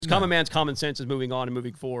Common Man's Common Sense is moving on and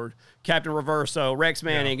moving forward. Captain Reverso, Rex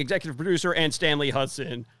Manning, executive producer, and Stanley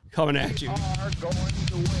Hudson coming at you. Are going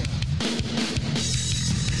to win.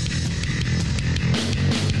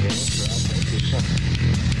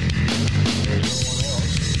 There's no one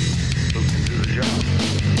else who can do the job.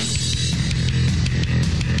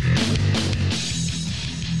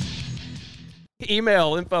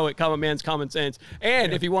 Email info@commonmanscommonsense.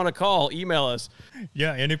 And if you want to call, email us.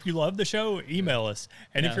 Yeah, and if you love the show, email us.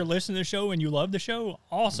 And if you're listening to the show and you love the show,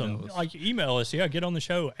 awesome. Like, email us. Yeah, get on the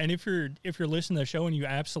show. And if you're listening to the show and you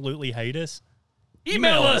absolutely hate us,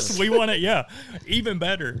 email us. We want it. Even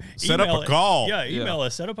better. Set up a call. Email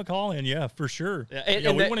us. Set up a call in. Yeah, for sure.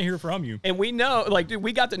 And we want to hear from you. And we know, like, dude,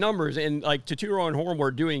 we got the numbers, and like, to toot our own horn,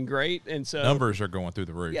 we're doing great. And so numbers are going through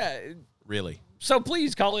the roof. Yeah, really. So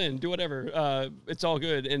please call in, do whatever. It's all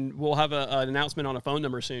good, and we'll have an announcement on a phone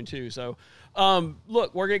number soon too. So,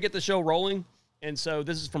 look, we're gonna get the show rolling, and so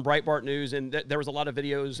this is from Breitbart News, and there was a lot of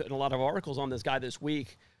videos and a lot of articles on this guy this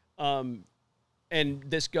week, and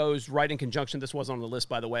this goes right in conjunction. This wasn't on the list,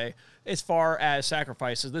 by the way. As far as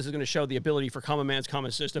sacrifices, this is going to show the ability for Common Man's Common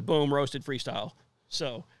Sense to boom, roasted freestyle.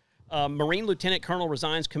 So, Marine Lieutenant Colonel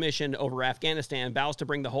resigns commission over Afghanistan, vows to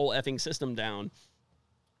bring the whole effing system down.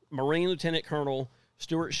 Marine Lieutenant Colonel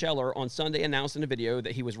Stuart Scheller on Sunday announced in a video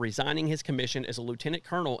that he was resigning his commission as a lieutenant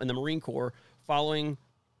colonel in the Marine Corps following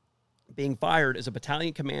being fired as a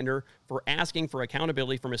battalion commander for asking for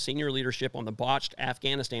accountability from his senior leadership on the botched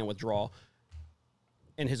Afghanistan withdrawal.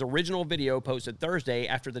 In his original video posted Thursday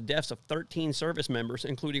after the deaths of 13 service members,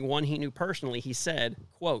 including one he knew personally, he said,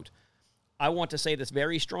 quote, "I want to say this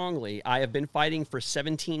very strongly. I have been fighting for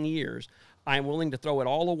 17 years. I am willing to throw it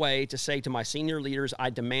all away to say to my senior leaders, I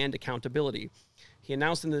demand accountability." He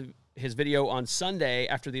announced in his video on Sunday,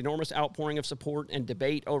 after the enormous outpouring of support and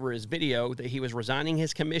debate over his video, that he was resigning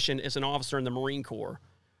his commission as an officer in the Marine Corps,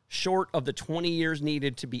 short of the 20 years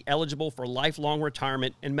needed to be eligible for lifelong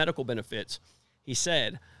retirement and medical benefits. He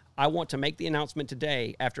said, "I want to make the announcement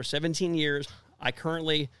today. After 17 years, I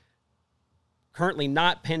currently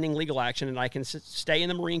not pending legal action, and I can stay in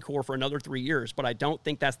the Marine Corps for another 3 years, but I don't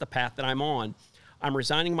think that's the path that I'm on. I'm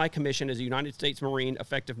resigning my commission as a United States Marine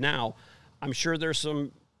effective now. I'm sure there's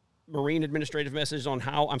some Marine administrative messages on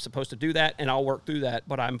how I'm supposed to do that, and I'll work through that,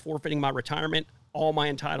 but I'm forfeiting my retirement, all my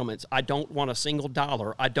entitlements. I don't want a single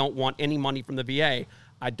dollar. I don't want any money from the VA.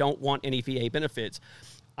 I don't want any VA benefits.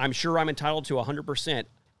 I'm sure I'm entitled to 100%.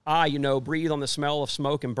 I, breathe on the smell of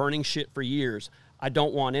smoke and burning shit for years. I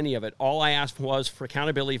don't want any of it. All I asked was for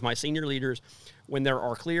accountability of my senior leaders when there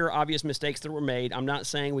are clear, obvious mistakes that were made. I'm not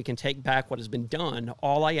saying we can take back what has been done.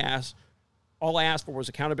 All I asked for was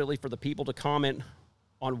accountability for the people to comment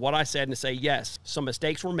on what I said and to say, yes, some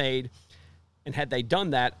mistakes were made. And had they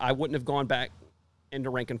done that, I wouldn't have gone back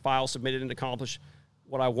into rank and file, submitted and accomplished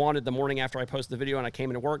what I wanted the morning after I posted the video and I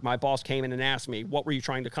came into work. My boss came in and asked me, what were you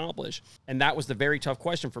trying to accomplish? And that was the very tough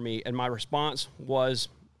question for me. And my response was,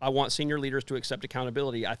 I want senior leaders to accept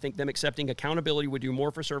accountability. I think them accepting accountability would do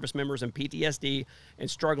more for service members and PTSD and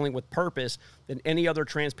struggling with purpose than any other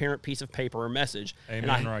transparent piece of paper or message.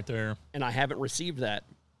 Amen, right there. And I haven't received that.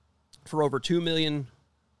 For the over $2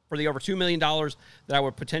 million that I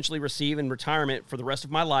would potentially receive in retirement for the rest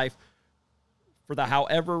of my life, for the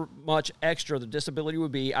however much extra the disability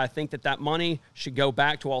would be, I think that money should go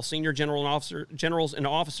back to all senior generals and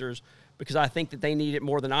officers, because I think that they need it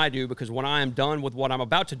more than I do, because when I am done with what I'm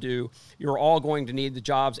about to do, you're all going to need the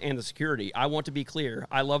jobs and the security. I want to be clear.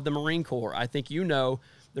 I love the Marine Corps. I think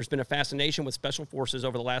there's been a fascination with Special Forces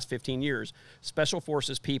over the last 15 years. Special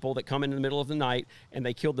Forces people that come in the middle of the night and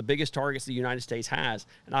they killed the biggest targets the United States has,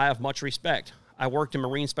 and I have much respect. I worked in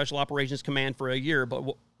Marine Special Operations Command for a year,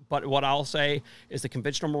 but what I'll say is the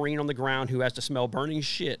conventional Marine on the ground who has to smell burning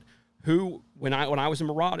shit, who, when I was in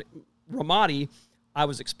Ramadi, I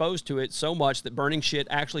was exposed to it so much that burning shit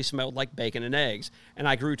actually smelled like bacon and eggs, and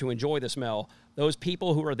I grew to enjoy the smell. Those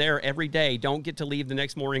people who are there every day don't get to leave the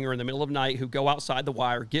next morning or in the middle of the night, who go outside the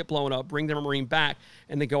wire, get blown up, bring their Marine back,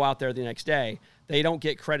 and then go out there the next day. They don't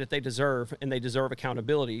get credit they deserve, and they deserve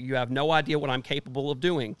accountability. You have no idea what I'm capable of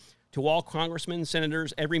doing. To all congressmen,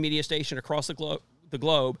 senators, every media station across the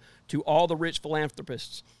globe, to all the rich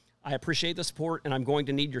philanthropists, I appreciate the support, and I'm going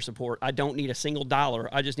to need your support. I don't need a single dollar.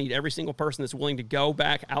 I just need every single person that's willing to go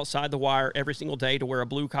back outside the wire every single day to wear a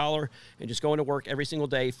blue collar and just go into work every single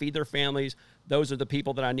day, feed their families. Those are the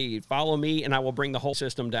people that I need. Follow me, and I will bring the whole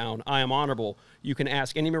system down. I am honorable. You can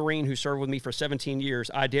ask any Marine who served with me for 17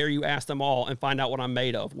 years. I dare you ask them all and find out what I'm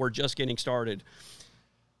made of. We're just getting started.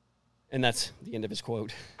 And that's the end of his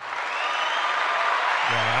quote.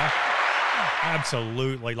 Yeah.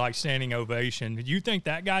 Absolutely, like standing ovation. You think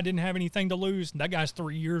that guy didn't have anything to lose? That guy's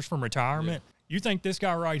 3 years from retirement. You think this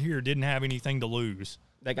guy right here didn't have anything to lose?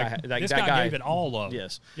 That guy, This guy gave it all up.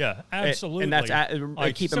 Yes. Yeah, absolutely. And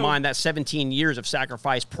that's keep in mind that 17 years of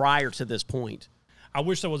sacrifice prior to this point. I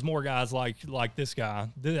wish there was more guys like this guy.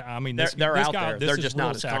 I mean, They're this out guy, there. This They're is just real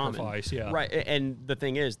not as sacrifice. common. Yeah, Right. And the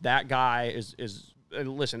thing is, that guy is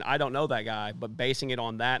listen, I don't know that guy, but basing it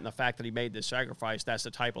on that and the fact that he made this sacrifice, that's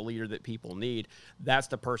the type of leader that people need. That's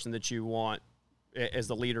the person that you want as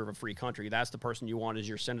the leader of a free country. That's the person you want as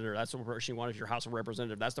your senator. That's the person you want as your House of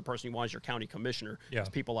Representative. That's the person you want as your county commissioner. Yeah. It's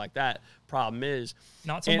people like that. Problem is,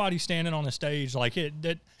 not somebody standing on a stage like it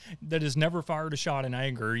that has never fired a shot in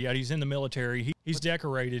anger. Yet he's in the military. He's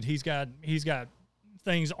decorated. He's got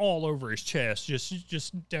things all over his chest,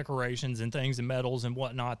 just decorations and things and medals and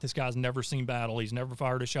whatnot. This guy's never seen battle. He's never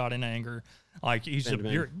fired a shot in anger. Like he's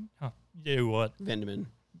Vendeman.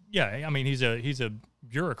 Yeah, I mean he's a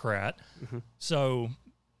bureaucrat. Mm-hmm. So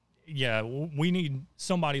yeah, we need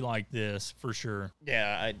somebody like this for sure.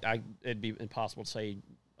 Yeah, it'd be impossible to say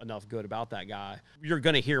enough good about that guy. You're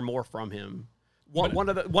going to hear more from him. One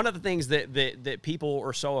of the things that people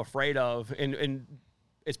are so afraid of, and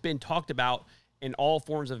it's been talked about in all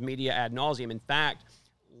forms of media ad nauseum. In fact,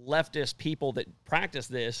 leftist people that practice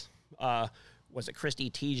this, was it Christy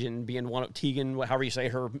Teigen being one of Teigen, however you say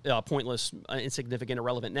her pointless, insignificant,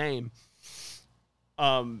 irrelevant name,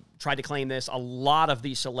 tried to claim this. A lot of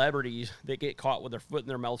these celebrities that get caught with their foot in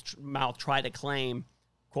their mouth try to claim,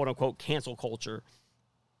 quote unquote, cancel culture.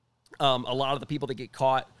 A lot of the people that get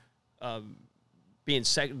caught being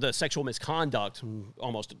the sexual misconduct,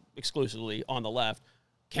 almost exclusively on the left,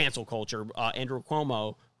 cancel culture. Andrew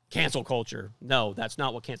Cuomo, cancel culture. No, that's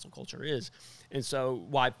not what cancel culture is. And so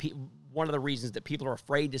one of the reasons that people are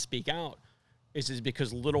afraid to speak out is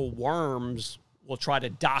because little worms will try to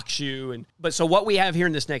dox you. But so what we have here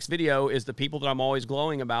in this next video is the people that I'm always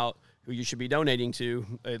glowing about, who you should be donating to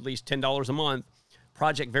at least $10 a month,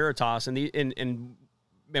 Project Veritas. And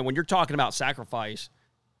man, when you're talking about sacrifice,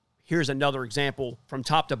 here's another example from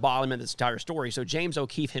top to bottom in this entire story. So James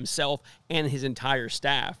O'Keefe himself and his entire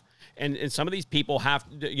staff, and some of these people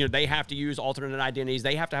they have to use alternate identities.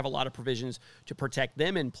 They have to have a lot of provisions to protect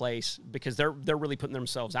them in place because they're really putting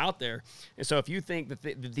themselves out there. And so if you think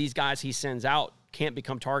that these guys he sends out can't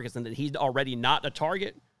become targets and that he's already not a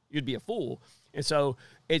target, you'd be a fool. And so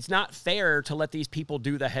it's not fair to let these people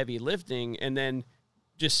do the heavy lifting and then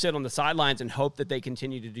just sit on the sidelines and hope that they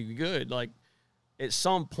continue to do good. Like, at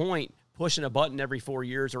some point, pushing a button every 4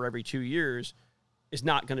 years or every 2 years is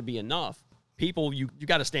not going to be enough. People, you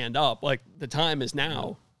got to stand up. Like, the time is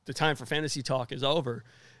now. The time for fantasy talk is over.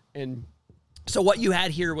 And so what you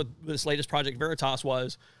had here with this latest Project Veritas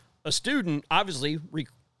was a student, obviously,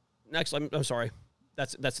 I'm sorry.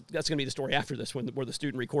 That's going to be the story after this, where the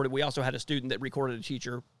student recorded. We also had a student that recorded a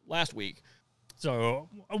teacher last week. So,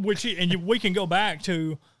 we can go back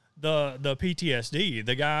to the PTSD,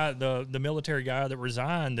 the guy, the military guy that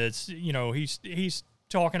resigned. That's he's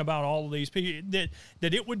talking about all of these people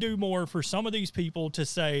that it would do more for some of these people to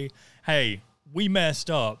say, "Hey, we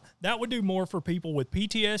messed up." That would do more for people with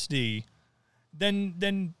PTSD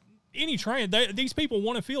than any train. These people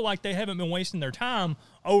want to feel like they haven't been wasting their time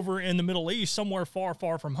over in the Middle East, somewhere far,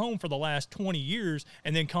 far from home for the last 20 years,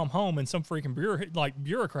 and then come home and some freaking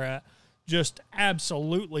bureaucrat just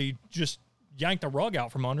absolutely just yank the rug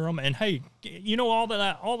out from under them. And hey, all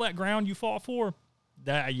that ground you fought for,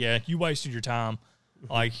 you wasted your time.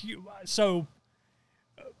 So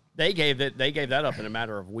they gave that up in a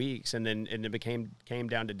matter of weeks, and it came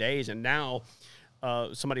down to days. And now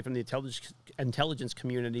somebody from the intelligence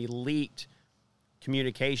community leaked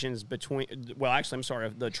communications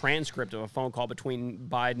the transcript of a phone call between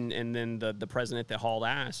Biden and then the president that hauled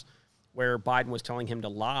ass, where Biden was telling him to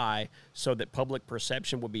lie so that public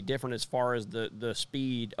perception would be different as far as the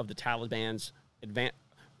speed of the Taliban's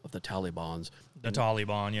The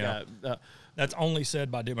Taliban, yeah. That's only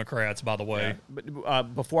said by Democrats, by the way. Yeah.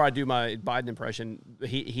 But before I do my Biden impression,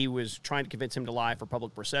 he was trying to convince him to lie for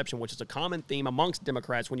public perception, which is a common theme amongst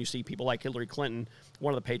Democrats when you see people like Hillary Clinton,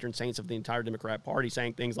 one of the patron saints of the entire Democrat Party,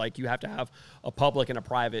 saying things like you have to have a public and a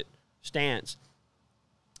private stance.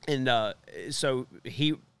 And so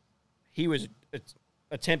he was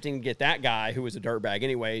attempting to get that guy, who was a dirtbag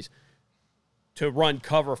anyways, to run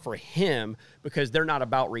cover for him, because they're not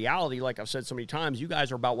about reality. Like I've said so many times, you guys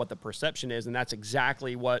are about what the perception is, and that's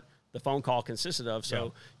exactly what the phone call consisted of.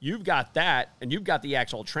 So You've got that, and you've got the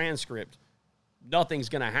actual transcript. Nothing's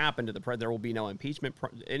going to happen to the president. There will be no impeachment,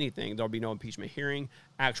 anything. There will be no impeachment hearing,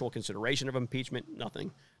 actual consideration of impeachment,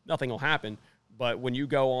 nothing. Nothing will happen. But when you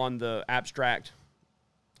go on the abstract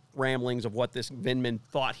ramblings of what this Vindman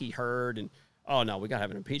thought he heard, and oh no, we got to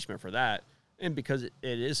have an impeachment for that, and because it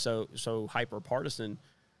is so hyper partisan.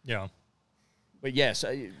 Yeah. But yes,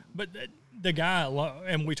 But the guy,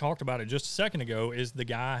 and we talked about it just a second ago, is the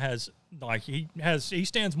guy he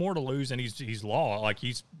stands more to lose, and he's law, like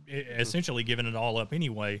he's essentially giving it all up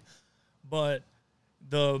anyway. But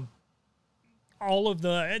this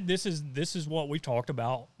is what we talked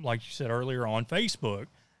about, like you said earlier, on Facebook.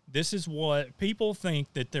 This is what people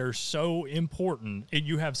think, that they're so important.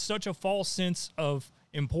 You have such a false sense of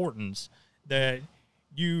importance that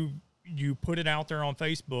you put it out there on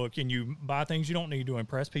Facebook, and you buy things you don't need to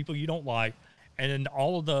impress people you don't like, and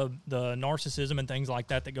all of the narcissism and things like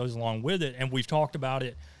that goes along with it. And we've talked about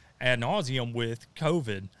it ad nauseum with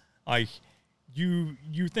COVID. Like you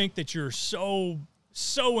think that you're so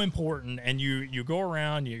important, and you go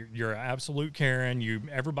around, you're absolute Karen,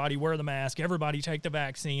 everybody wear the mask, everybody take the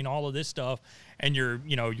vaccine, all of this stuff, and you're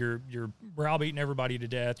browbeating everybody to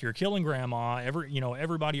death, you're killing grandma,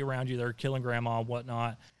 everybody around you, they're killing grandma and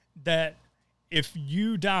whatnot. That if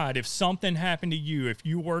you died, if something happened to you, if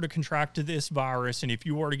you were to contract this virus, and if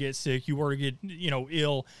you were to get sick, you were to get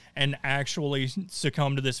ill and actually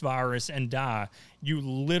succumb to this virus and die, you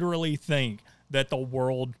literally think that the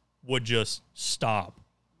world would just stop.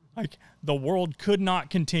 Like the world could not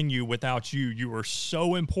continue without you. You are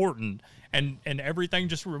so important, and everything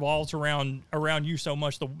just revolves around you so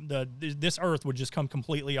much. This earth would just come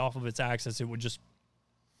completely off of its axis. It would just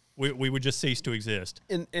we would just cease to exist.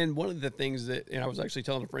 And one of the things that, and I was actually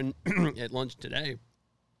telling a friend at lunch today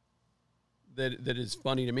that is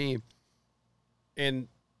funny to me, in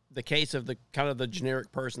the case of the kind of the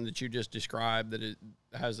generic person that you just described, that it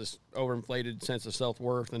has this overinflated sense of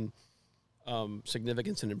self-worth and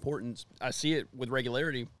significance and importance. I see it with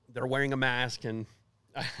regularity. They're wearing a mask, and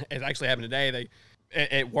it actually happened today.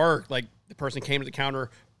 At work, like the person came to the counter,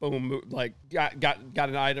 boom, like got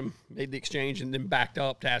an item, made the exchange, and then backed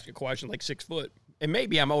up to ask a question, like 6 foot. And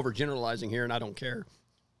maybe I'm overgeneralizing here, and I don't care.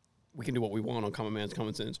 We can do what we want on Common Man's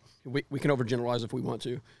Common Sense. We can overgeneralize if we want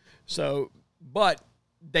to. So, but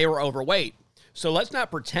they were overweight. So let's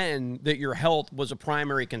not pretend that your health was a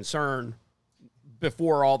primary concern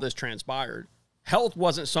before all this transpired. Health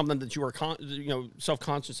wasn't something that you were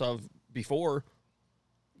self-conscious of before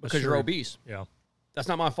because you're obese. Yeah. That's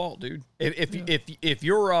not my fault, dude. If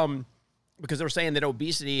you're because they're saying that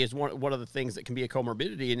obesity is one of the things that can be a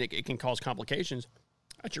comorbidity, and it can cause complications.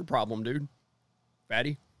 That's your problem, dude.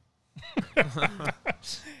 Fatty.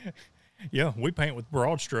 Yeah, we paint with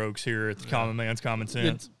broad strokes here at the Common Man's Common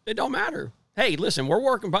Sense. It don't matter. Hey, listen, we're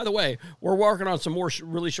working on some more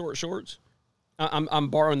really short shorts. I'm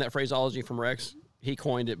borrowing that phraseology from Rex. He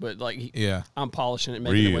coined it, but I'm polishing it.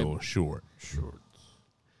 Making Real short.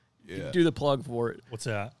 Yeah. Do the plug for it. What's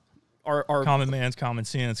that? Our Common Man's Common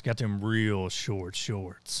Sense got them real short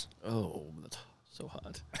shorts. Oh, that's so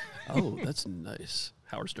hot. Oh, that's nice.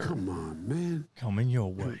 Howard Stern. Come on, man. Coming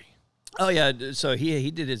your way. Oh yeah, so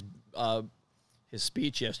he did his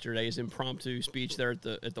speech yesterday, his impromptu speech there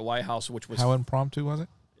at the White House, which was How impromptu was it?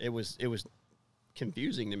 It was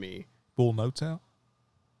confusing to me. Full notes out?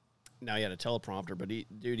 Now he had a teleprompter, but he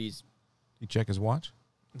check his watch?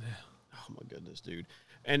 Oh my goodness, dude.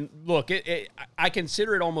 And look, I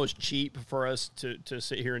consider it almost cheap for us to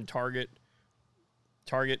sit here and target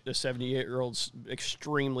the 78-year-old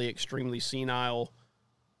extremely, extremely senile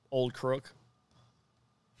old crook,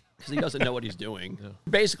 because he doesn't know what he's doing. Yeah.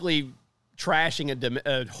 Basically trashing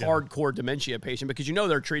a hardcore dementia patient, because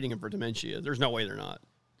they're treating him for dementia. There's no way they're not.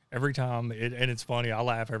 Every time, and it's funny, I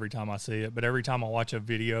laugh every time I see it, but every time I watch a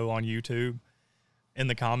video on YouTube, in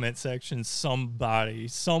the comment section,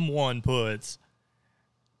 someone puts,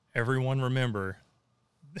 everyone remember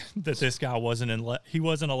that this guy wasn't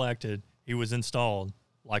elected, he was installed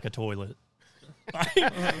like a toilet.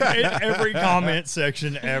 In every comment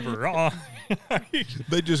section ever.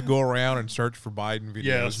 They just go around and search for Biden videos,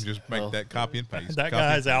 Yes. and just make that copy and paste. That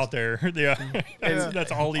guy's out there. Yeah.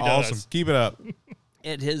 That's all he does. Awesome. Keep it up.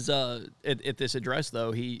 At his at this address,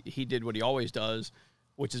 though, he did what he always does,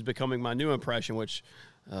 which is becoming my new impression. Which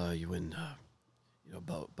Bo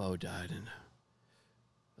died, and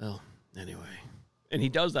well, anyway, and he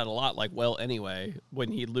does that a lot. Like, well, anyway,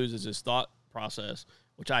 when he loses his thought process,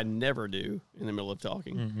 which I never do in the middle of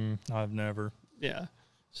talking. Mm-hmm. I've never. Yeah,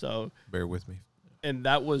 so Bear with me. And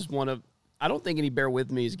that was one of. I don't think any bear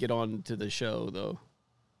with me's get on to the show though.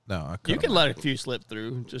 No, you can let a few slip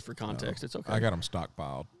through just for context. No, it's okay. I got them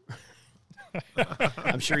stockpiled.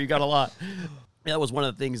 I'm sure you got a lot. That was one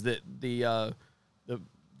of the things that the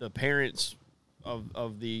parents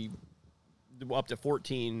of the up to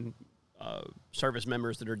 14 service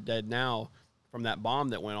members that are dead now from that bomb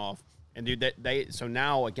that went off. And dude, so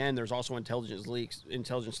now again, there's also intelligence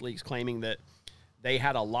leaks claiming that they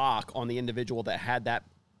had a lock on the individual that had that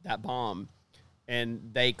bomb,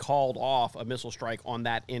 and they called off a missile strike on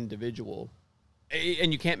that individual.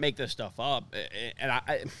 And you can't make this stuff up. And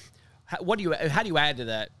how do you add to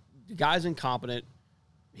that? The guy's incompetent.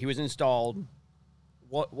 He was installed.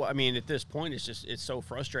 What I mean, at this point, it's so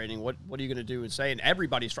frustrating. What are you going to do and say? And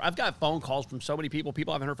I've got phone calls from so many people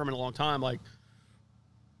I haven't heard from in a long time. Like,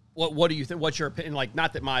 what do you think? What's your opinion? Like,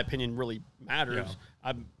 not that my opinion really matters.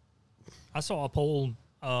 Yeah. I saw a poll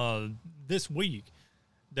this week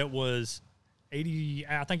that was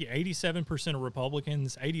 87% of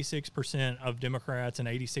Republicans, 86% of Democrats, and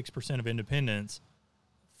 86% of independents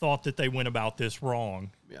thought that they went about this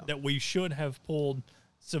wrong. Yeah. That we should have pulled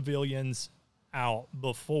civilians out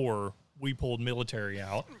before we pulled military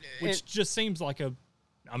out, which just seems like a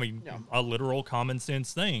literal common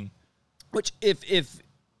sense thing. Which if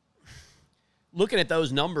looking at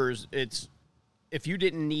those numbers, if you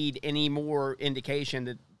didn't need any more indication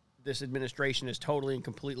that this administration is totally and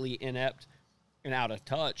completely inept and out of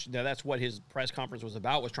touch, now that's what his press conference was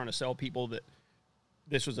about, was trying to sell people that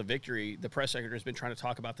this was a victory. The press secretary has been trying to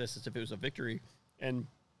talk about this as if it was a victory, and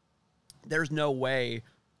there's no way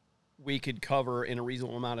we could cover in a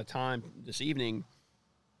reasonable amount of time this evening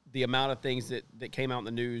the amount of things that came out in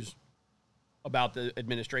the news about the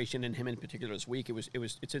administration and him in particular this week.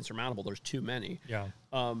 It's insurmountable. There's too many. Yeah.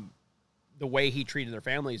 The way he treated their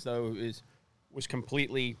families, though, was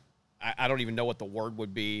completely, I don't even know what the word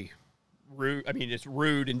would be, rude. I mean, it's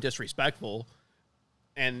rude and disrespectful.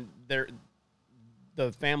 And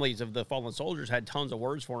the families of the fallen soldiers had tons of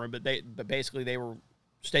words for him, but basically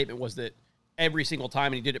statement was that every single time,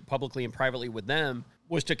 and he did it publicly and privately with them,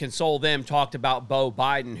 was to console them, talked about Beau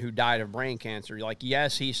Biden, who died of brain cancer. Like,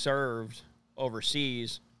 yes, he served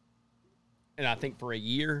overseas, and I think for a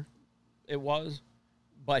year it was,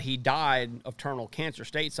 but he died of terminal cancer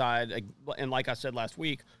stateside. And like I said last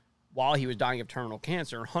week, while he was dying of terminal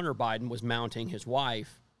cancer, Hunter Biden was mounting his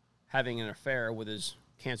wife having an affair with his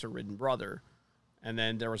cancer-ridden brother. And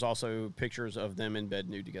then there was also pictures of them in bed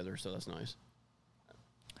nude together, so that's nice.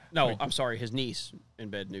 No, I'm sorry, his niece in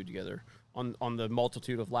bed nude together on the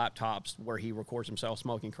multitude of laptops where he records himself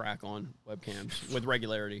smoking crack on webcams with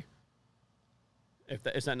regularity.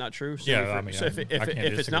 Is that not true? If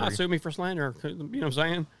it's not, sue me for slander. You know what I'm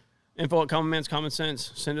saying? Info at Common Man's Common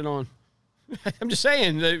Sense. Send it on. I'm just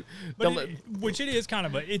saying. Which it is kind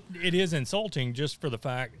of it is insulting just for the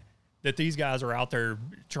fact that these guys are out there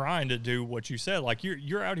trying to do what you said. Like,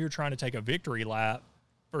 you're out here trying to take a victory lap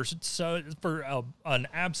for an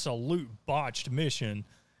absolute botched mission.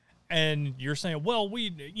 And you're saying, well,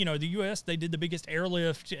 the U.S., they did the biggest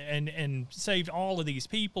airlift and saved all of these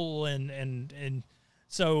people. And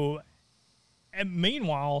so, and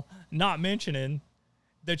meanwhile, not mentioning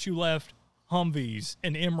that you left Humvees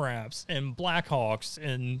and MRAPs and Blackhawks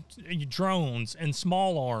and drones and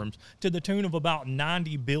small arms to the tune of about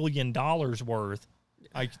 $90 billion worth.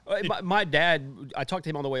 My dad, I talked to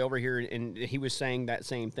him on the way over here, and he was saying that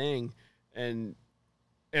same thing. And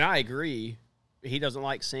I agree. He doesn't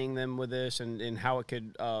like seeing them with this and how it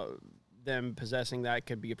could, them possessing that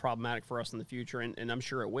could be problematic for us in the future. And I'm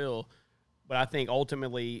sure it will. But I think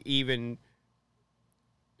ultimately, even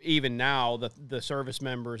now, the service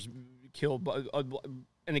members killed,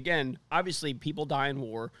 and again, obviously people die in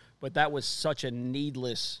war, but that was such a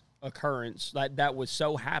needless occurrence. That was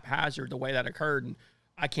so haphazard the way that occurred, and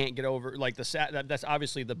I can't get over that's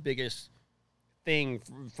obviously the biggest thing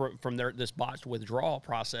from this botched withdrawal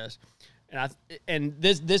process. And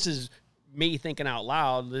this is me thinking out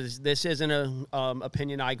loud. This isn't an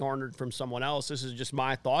opinion I garnered from someone else. This is just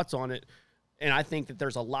my thoughts on it. And I think that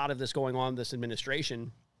there's a lot of this going on in this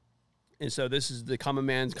administration. And so this is the Common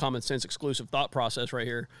Man's Common Sense exclusive thought process right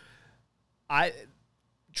here.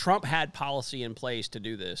 Trump had policy in place to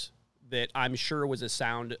do this that I'm sure was as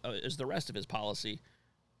sound as the rest of his policy.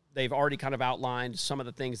 They've already kind of outlined some of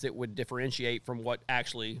the things that would differentiate from what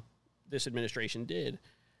actually this administration did.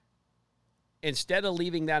 Instead of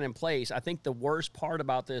leaving that in place, I think the worst part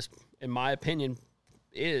about this, in my opinion,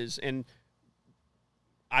 is, and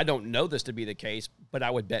I don't know this to be the case, but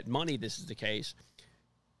I would bet money this is the case.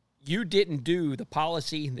 You didn't do the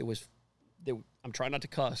policy I'm trying not to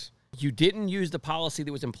cuss. You didn't use the policy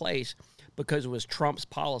that was in place because it was Trump's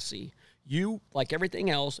policy. You, like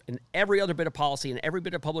everything else, and every other bit of policy and every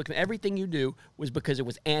bit of public, everything you do was because it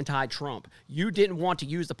was anti-Trump. You didn't want to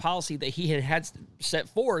use the policy that he had set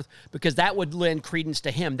forth because that would lend credence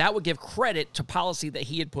to him. That would give credit to policy that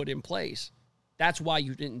he had put in place. That's why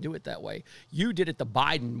you didn't do it that way. You did it the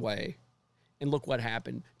Biden way, and look what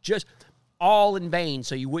happened. Just all in vain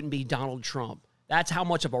so you wouldn't be Donald Trump. That's how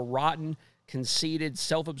much of a rotten, conceited,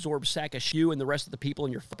 self-absorbed sack of you and the rest of the people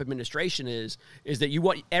in your administration is that you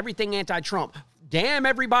want everything anti-Trump. Damn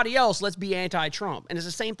everybody else, let's be anti-Trump. And it's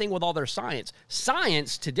the same thing with all their science.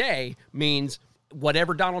 Science today means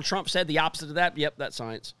whatever Donald Trump said, the opposite of that, yep, that's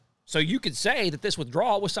science. So you could say that this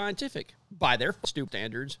withdrawal was scientific by their stupid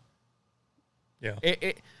standards. Yeah.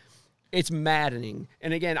 It's maddening.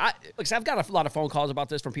 And again, I've got a lot of phone calls about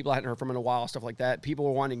this from people I hadn't heard from in a while, stuff like that. People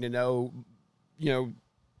are wanting to know,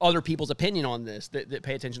 other people's opinion on this that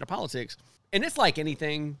pay attention to politics. And it's like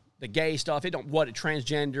anything, the gay stuff,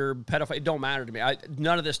 transgender, pedophile, it don't matter to me.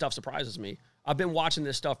 None of this stuff surprises me. I've been watching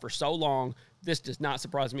this stuff for so long. This does not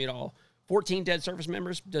surprise me at all. 14 dead service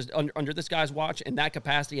members under this guy's watch in that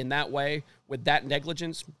capacity, in that way, with that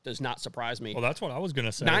negligence, does not surprise me. Well, that's what I was going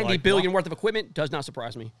to say. $90 billion worth of equipment does not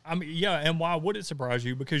surprise me. I mean, yeah, and why would it surprise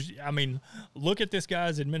you? Because, I mean, look at this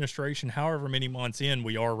guy's administration, however many months in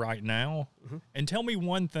we are right now, and tell me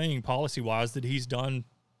one thing, policy-wise, that he's done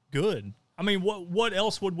good. I mean, what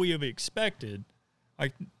else would we have expected?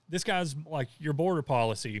 Like, this guy's, like, your border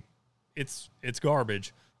policy, it's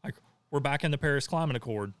garbage. Like, we're back in the Paris Climate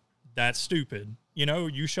Accord. That's stupid.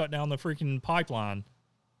 You shut down the freaking pipeline.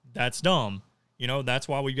 That's dumb. That's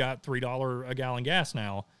why we got $3 a gallon gas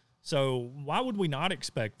now. So why would we not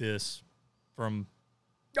expect this from?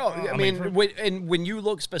 Oh, I mean, when you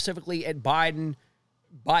look specifically at Biden's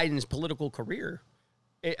political career,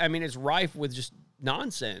 it's rife with just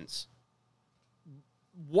nonsense.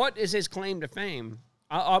 What is his claim to fame?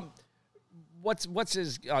 What's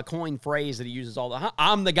his coin phrase that he uses all the time?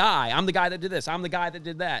 I'm the guy. I'm the guy that did this. I'm the guy that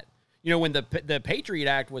did that. When the Patriot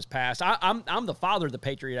Act was passed, I'm the father of the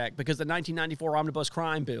Patriot Act because the 1994 Omnibus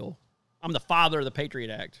Crime Bill. I'm the father of the Patriot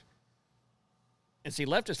Act. And see,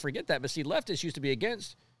 leftists forget that. But see, leftists used to be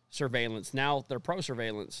against surveillance. Now they're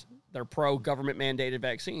pro-surveillance. They're pro-government mandated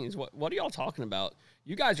vaccines. What are y'all talking about?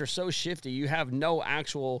 You guys are so shifty. You have no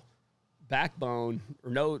actual backbone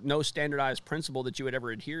or no standardized principle that you would ever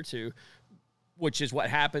adhere to, which is what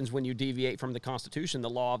happens when you deviate from the Constitution, the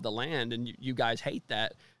law of the land, and you guys hate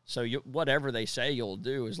that. So whatever they say you'll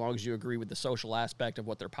do, as long as you agree with the social aspect of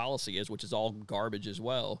what their policy is, which is all garbage as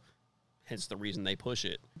well. Hence the reason they push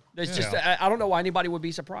it. It's just, I don't know why anybody would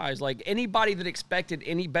be surprised. Like, anybody that expected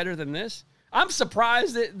any better than this, I'm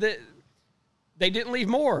surprised that they didn't leave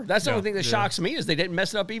more. That's the only thing that shocks me is they didn't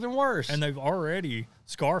mess it up even worse. And they've already,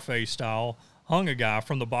 Scarface style, hung a guy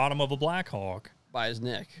from the bottom of a Black Hawk. By his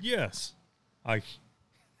neck. Yes. Like,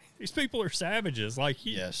 these people are savages. Like,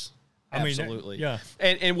 yes. Absolutely. Yeah.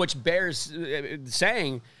 And which bears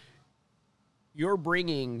saying, you're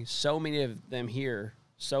bringing so many of them here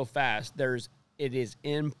so fast, it is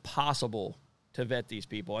impossible to vet these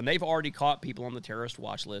people. And they've already caught people on the terrorist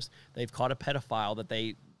watch list. They've caught a pedophile that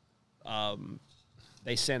they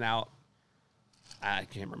sent out, I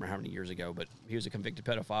can't remember how many years ago, but he was a convicted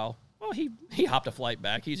pedophile. Well, he hopped a flight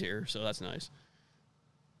back. He's here, so that's nice.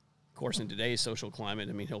 Of course, in today's social climate,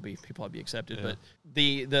 he'll probably be accepted. Yeah. But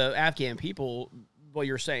the Afghan people, what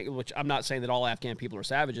you're saying, which I'm not saying that all Afghan people are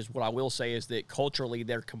savages. What I will say is that culturally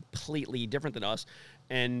they're completely different than us,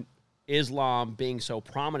 and Islam being so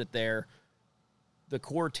prominent there, the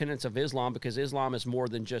core tenets of Islam, because Islam is more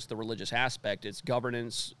than just the religious aspect. It's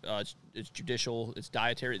governance, it's judicial, it's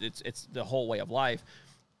dietary, it's the whole way of life,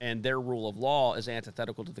 and their rule of law is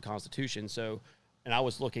antithetical to the Constitution. So, and I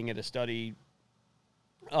was looking at a study.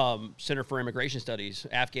 Center for Immigration Studies,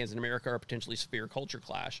 Afghans in America are potentially severe culture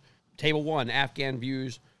clash. Table 1, Afghan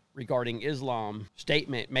views regarding Islam.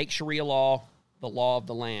 Statement, make Sharia law the law of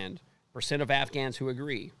the land. Percent of Afghans who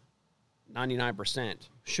agree, 99%.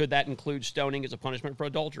 Should that include stoning as a punishment for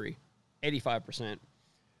adultery? 85%.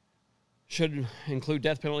 Should include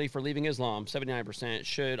death penalty for leaving Islam, 79%.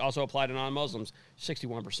 Should also apply to non-Muslims,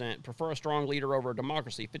 61%. Prefer a strong leader over a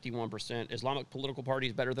democracy, 51%. Islamic political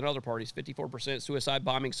parties better than other parties, 54%. Suicide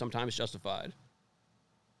bombing sometimes justified,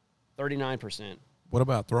 39%. What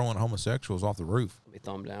about throwing homosexuals off the roof? Let me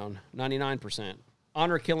thumb down, 99%.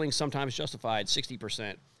 Honor killing sometimes justified,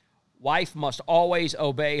 60%. Wife must always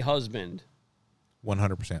obey husband,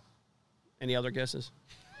 100%. Any other guesses?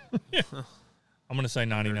 I'm going to say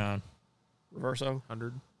 99. Reverso?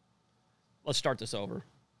 100. Let's start this over.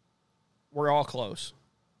 We're all close.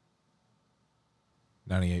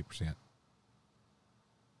 98%.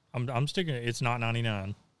 I'm sticking. It's not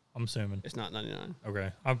 99. I'm assuming it's not 99.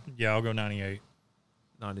 Okay. I'll go 98.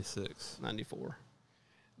 96. 94.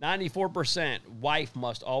 94%. Wife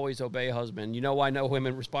must always obey husband. You know why no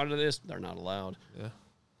women responded to this? They're not allowed. Yeah.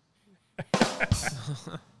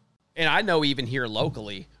 And I know even here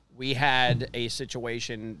locally, we had a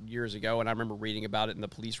situation years ago, and I remember reading about it in the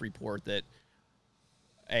police report that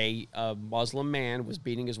a Muslim man was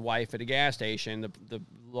beating his wife at a gas station. The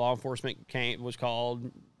law enforcement was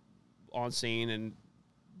called on scene, and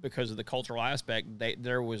because of the cultural aspect,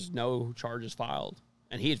 there was no charges filed,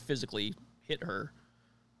 and he had physically hit her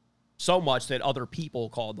so much that other people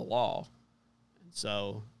called the law. And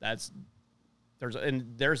so there's I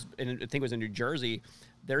think it was in New Jersey,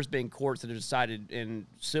 there's been courts that have decided in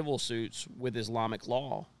civil suits with Islamic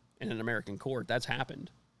law in an American court. That's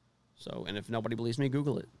happened. So, and if nobody believes me,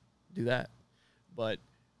 Google it. Do that. But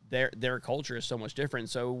their culture is so much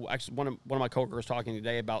different. So, actually, one of my coworkers was talking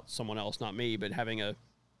today about someone else, not me, but having an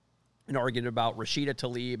argument about Rashida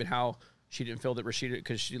Tlaib and how she didn't feel that Rashida,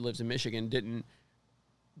 because she lives in Michigan, didn't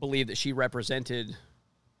believe that she represented,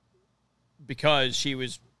 because she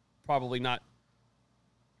was probably not,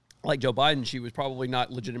 like Joe Biden, she was probably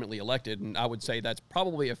not legitimately elected, and I would say that's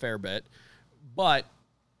probably a fair bet. But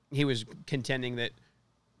he was contending that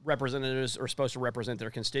representatives are supposed to represent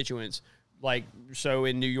their constituents. Like, so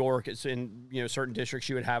in New York, it's in, certain districts,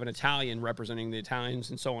 you would have an Italian representing the Italians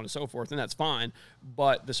and so on and so forth, and that's fine.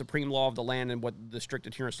 But the supreme law of the land and what the strict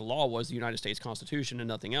adherence to law was the United States Constitution and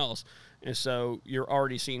nothing else. And so you're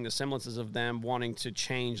already seeing the semblances of them wanting to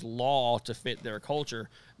change law to fit their culture.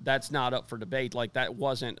 That's not up for debate. Like, that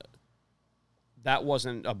wasn't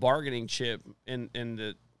a bargaining chip in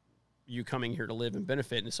the you coming here to live and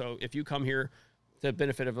benefit. And so if you come here to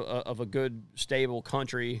benefit of a good, stable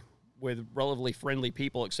country with relatively friendly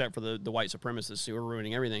people, except for the white supremacists who are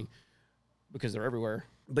ruining everything because they're everywhere.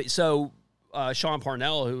 But so Sean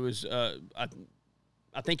Parnell, who was, I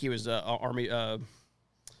think he was an Army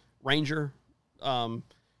Ranger. I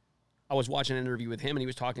was watching an interview with him, and he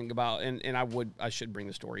was talking about, and I should bring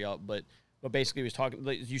the story up, but basically he was talking,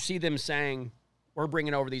 you see them saying, we're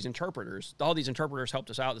bringing over these interpreters. All these interpreters helped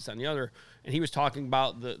us out, this, that, and the other. And he was talking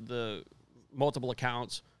about the multiple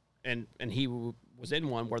accounts, and he was in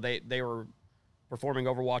one where they were performing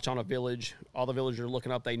Overwatch on a village. All the villagers were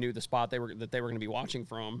looking up. They knew the spot that they were going to be watching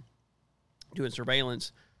from, doing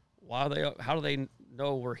surveillance. How do they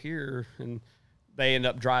know we're here? And they end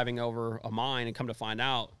up driving over a mine and come to find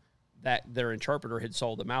out that their interpreter had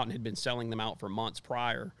sold them out and had been selling them out for months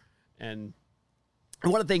prior. And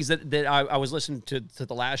one of the things that I was listening to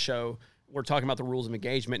the last show, we're talking about the rules of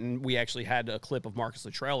engagement, and we actually had a clip of Marcus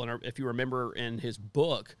Luttrell. And if you remember in his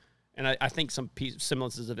book, and I think some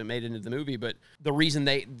semblances of it made it into the movie, but the reason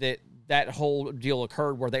that whole deal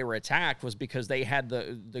occurred where they were attacked was because they had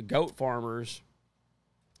the goat farmers,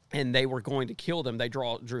 and they were going to kill them. They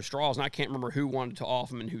drew straws, and I can't remember who wanted to off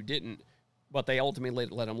them and who didn't, but they ultimately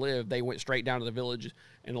let them live. They went straight down to the village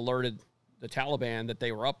and alerted the Taliban that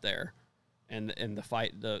they were up there. And the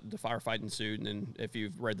firefight ensued. And then if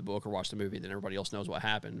you've read the book or watched the movie, then everybody else knows what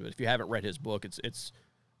happened. But if you haven't read his book, it's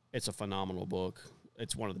a phenomenal book.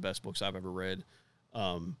 It's one of the best books I've ever read.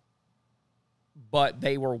 But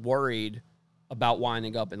they were worried about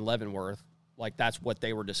winding up in Leavenworth. Like, that's what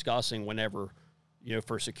they were discussing whenever,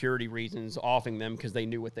 for security reasons, offing them, because they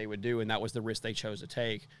knew what they would do, and that was the risk they chose to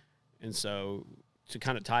take. And so, to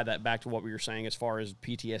kind of tie that back to what we were saying as far as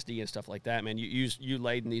PTSD and stuff like that, man, you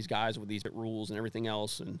laden these guys with these rules and everything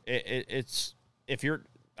else, and it's, if you're,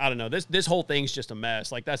 I don't know, this whole thing's just a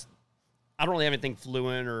mess. Like, I don't really have anything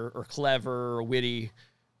fluent or clever or witty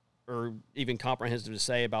or even comprehensive to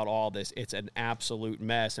say about all this. It's an absolute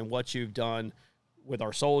mess, and what you've done with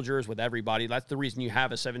our soldiers, with everybody, that's the reason you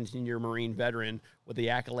have a 17-year Marine veteran with the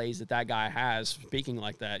accolades that guy has, speaking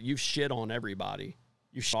like that. You've shit on everybody.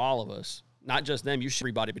 You shit on all of us. Not just them, you shit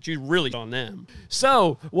everybody, but you really on them.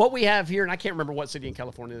 So what we have here, and I can't remember what city in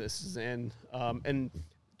California this is in, and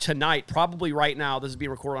tonight, probably right now, this is being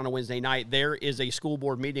recorded on a Wednesday night, there is a school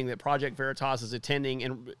board meeting that Project Veritas is attending,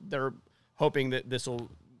 and they're hoping that this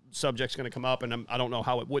subject's going to come up, and I don't know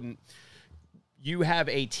how it wouldn't. You have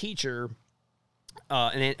a teacher,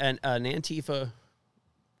 an Antifa,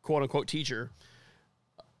 quote-unquote teacher,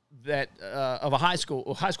 that of high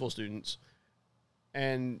school students,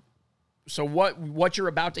 and so what you're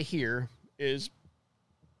about to hear is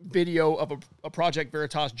video of a Project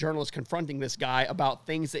Veritas journalist confronting this guy about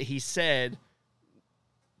things that he said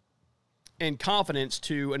in confidence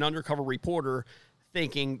to an undercover reporter,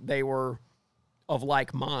 thinking they were of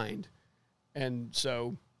like mind. And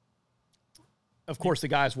so, of course, the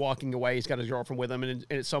guy's walking away. He's got his girlfriend with him, and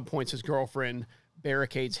at some points his girlfriend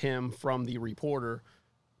barricades him from the reporter,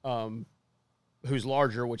 who's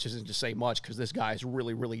larger, which isn't to say much because this guy is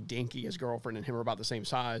really, really dinky. His girlfriend and him are about the same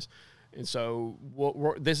size. And so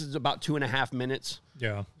this is about 2.5 minutes.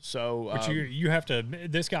 Yeah. So, but you have to.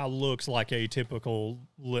 This guy looks like a typical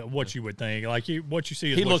what you would think. Like what you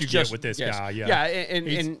see is what you get with this guy. Yeah. Yeah,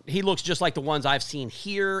 and he looks just like the ones I've seen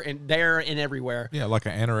here and there and everywhere. Yeah, like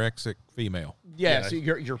an anorexic female. Yeah. So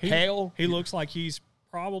you're pale. He looks like he's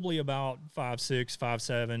probably about 5'6",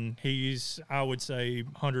 5'7". He's, I would say,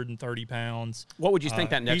 130 pounds. What would you think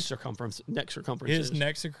that neck circumference his is?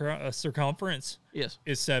 neck circumference Yes.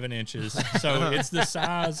 is 7 inches. So it's the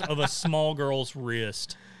size of a small girl's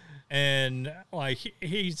wrist. And like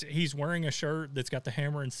he's wearing a shirt that's got the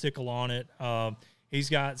hammer and sickle on it. He's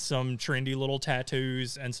got some trendy little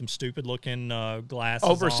tattoos and some stupid looking glasses.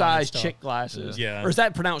 Oversized chick glasses. Yeah. Or is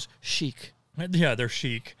that pronounced chic? Yeah, they're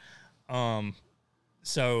chic.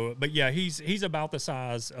 So, but yeah, he's about the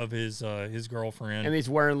size of his girlfriend, And he's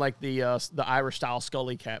wearing like the Irish style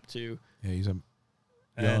Scully cap too. Yeah, he's a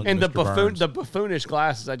And the Burns. buffoonish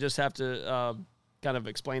glasses. I just have to kind of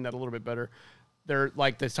explain that a little bit better. They're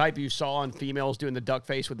like the type you saw in females doing the duck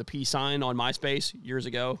face with the peace sign on MySpace years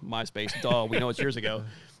ago. MySpace, duh, we know it's years ago.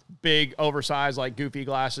 Big, oversized, like goofy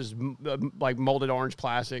glasses, like molded orange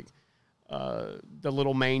plastic, the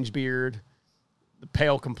little mange beard, the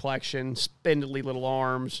pale complexion, spindly little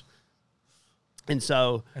arms. And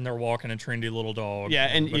so... And they're walking a trendy little dog. Yeah,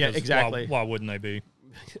 exactly. Why wouldn't they be?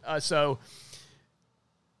 So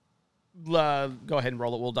go ahead and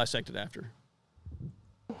roll it. We'll dissect it after.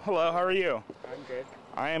 Hello, how are you? I'm good.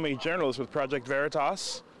 I am a journalist with Project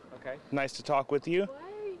Veritas. Okay. Nice to talk with you.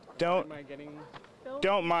 Don't Am I getting...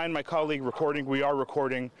 don't mind my colleague recording. We are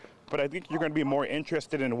recording, but I think you're going to be more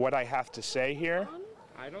interested in what I have to say here.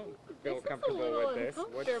 I don't feel comfortable with this.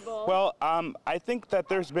 Well, I think that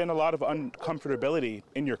there's been a lot of uncomfortability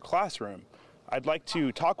in your classroom. I'd like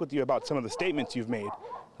to talk with you about some of the statements you've made.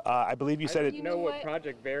 I believe you said I it. don't know what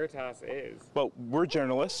Project Veritas is. Well, we're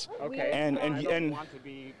journalists. Okay. And I don't want to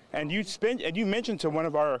be... And you mentioned to one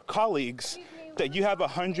of our colleagues that you have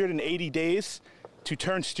 180 days to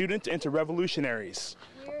turn students into revolutionaries.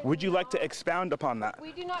 Would you like to expound upon that?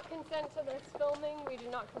 We do not consent to this filming. We do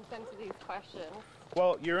not consent to these questions.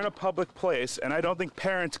 Well, you're in a public place, and I don't think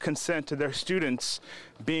parents consent to their students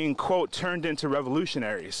being, quote, turned into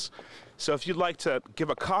revolutionaries. So if you'd like to give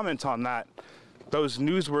a comment on that, those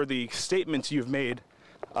newsworthy statements you've made,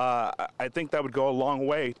 I think that would go a long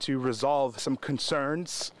way to resolve some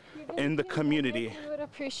concerns in the community. We would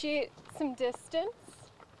appreciate some distance.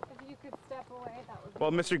 If you could step away, that would be...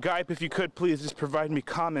 Well, Mr. Geip, if you could please just provide me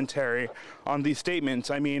commentary on these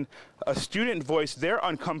statements. I mean, a student voiced their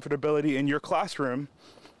uncomfortability in your classroom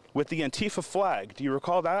with the Antifa flag. Do you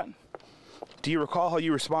recall that? Do you recall how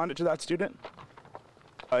you responded to that student?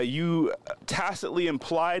 You tacitly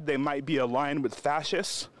implied they might be aligned with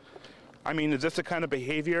fascists. I mean, is this the kind of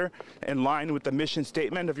behavior in line with the mission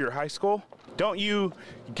statement of your high school? Don't you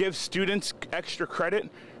give students extra credit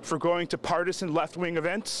for going to partisan left-wing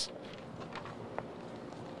events?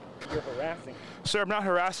 You're harassing. Sir, I'm not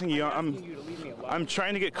harassing you. asking you to leave me alone. I'm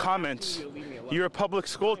trying to get comments. you to leave me alone. You're a public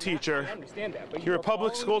school teacher. I understand that, but You're a you're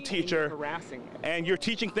public following school me and teacher. you're harassing me. And you're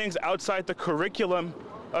teaching things outside the curriculum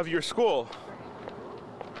of your school.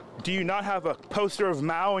 Do you not have a poster of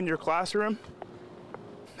Mao in your classroom?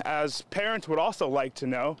 As parents would also like to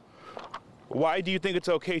know, why do you think it's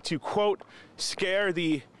okay to, quote, scare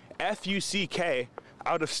the F-U-C-K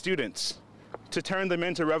out of students to turn them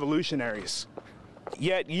into revolutionaries?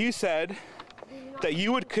 Yet you said that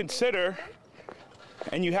you would consider,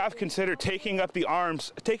 and you have considered, taking up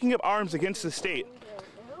arms against the state.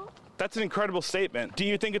 That's an incredible statement. Do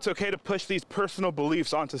you think it's okay to push these personal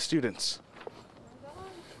beliefs onto students?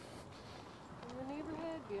 In the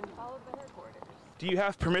neighborhood, being followed by reporters. Do you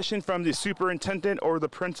have permission from the superintendent or the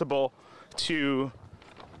principal to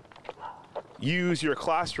use your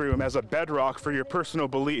classroom as a bedrock for your personal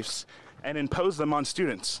beliefs and impose them on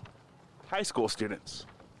students, high school students?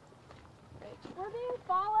 We're being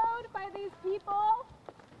followed by these people.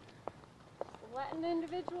 Letting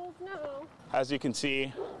individuals know. As you can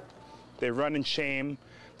see, they run in shame.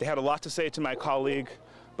 They had a lot to say to my colleague,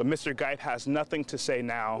 but Mr. Geip has nothing to say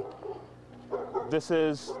now. This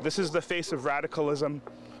is the face of radicalism.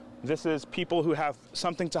 This is people who have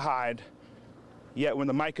something to hide, yet when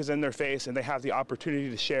the mic is in their face and they have the opportunity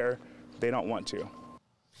to share, they don't want to.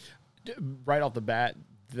 Right off the bat,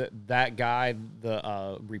 that guy,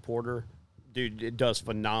 the reporter, dude, it does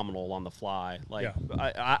phenomenal on the fly. Like,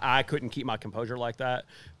 Yeah. I couldn't keep my composure like that,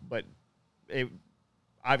 but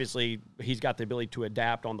obviously he's got the ability to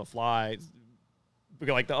adapt on the fly.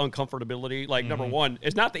 Because, like, the uncomfortability, like, number one,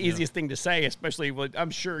 it's not the easiest thing to say, especially when I'm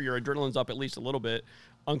sure your adrenaline's up at least a little bit.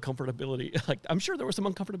 uncomfortability. Like, I'm sure there was some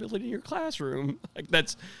uncomfortability in your classroom. Like,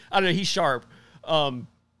 that's, I don't know, he's sharp. I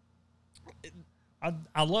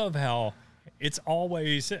love how it's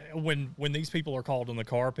always when these people are called on the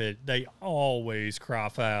carpet, they always cry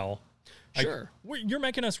foul. Like, Sure. You're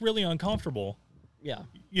making us really uncomfortable. Yeah.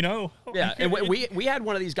 You know? Yeah, and we had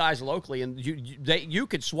one of these guys locally, and you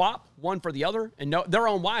could swap one for the other, and their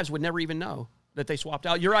own wives would never even know that they swapped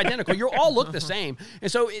out. You're identical. You all look the same, and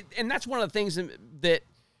so and that's one of the things that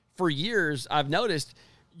for years I've noticed.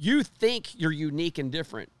 You think you're unique and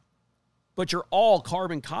different, but you're all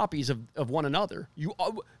carbon copies of one another.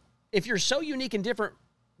 If you're so unique and different,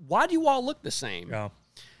 why do you all look the same? Yeah.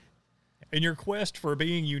 In your quest for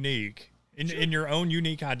being unique. In your own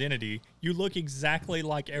unique identity, you look exactly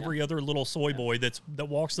like every other little soy boy that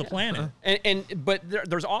walks the planet. But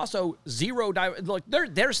there's also zero. Look,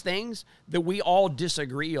 there's things that we all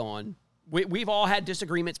disagree on. We've all had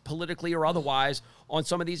disagreements politically or otherwise on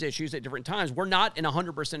some of these issues at different times. We're not in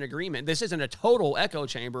 100% agreement. This isn't a total echo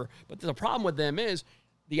chamber, but the problem with them is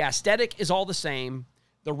the aesthetic is all the same,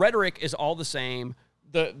 the rhetoric is all the same,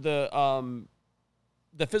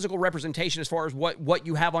 the physical representation as far as what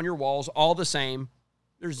you have on your walls, all the same.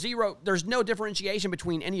 There's no differentiation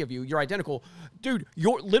between any of you. You're identical. Dude,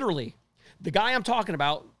 you're literally the guy I'm talking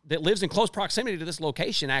about that lives in close proximity to this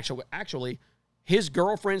location. Actually, his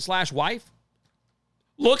girlfriend / wife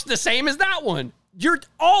looks the same as that one. You're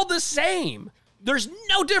all the same. There's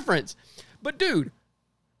no difference. But dude,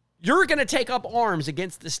 you're going to take up arms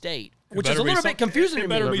against the state, which is a little bit confusing to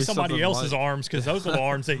me. It better be be somebody something else's like- arms, because those little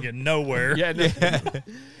arms ain't getting nowhere. Yeah.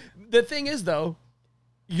 The thing is, though,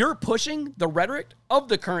 you're pushing the rhetoric of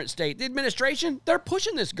the current state. The administration, they're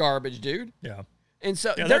pushing this garbage, dude. Yeah. And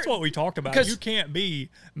so That's what we talked about. 'cause- You can't be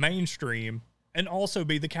mainstream and also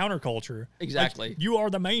be the counterculture. Exactly. Like, you are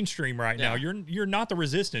the mainstream right now. Yeah. You're not the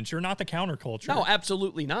resistance. You're not the counterculture. No,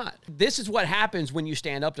 absolutely not. This is what happens when you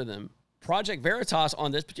stand up to them. Project Veritas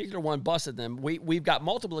on this particular one busted them. We've got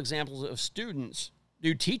multiple examples of students.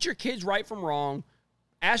 Dude, teach your kids right from wrong.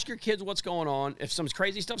 Ask your kids what's going on. If some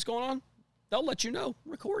crazy stuff's going on, they'll let you know.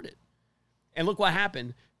 Record it. And look what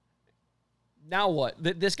happened. Now what?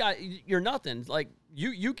 This guy, you're nothing. Like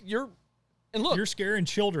you're. And look, You're scaring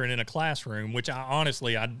children in a classroom, which I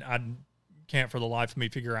honestly can't for the life of me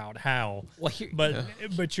figure out how. Well,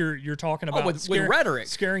 But you're talking about with rhetoric.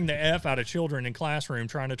 scaring the F out of children in classroom,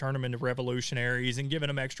 trying to turn them into revolutionaries and giving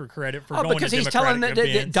them extra credit for going because to he's Democratic telling them that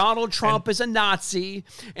events. Donald Trump is a Nazi,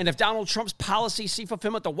 and if Donald Trump's policies see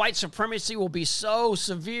fulfillment, the white supremacy will be so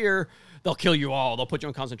severe they'll kill you all. They'll put you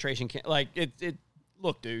in concentration camp. Like it.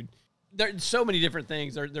 Look, dude, there's so many different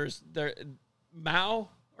things. There's Mao.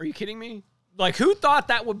 Are you kidding me? Like, who thought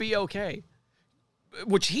that would be okay?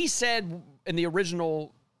 Which he said in the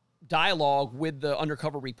original dialogue with the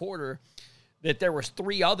undercover reporter that there was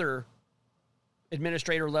 3 other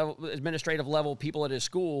administrative level people at his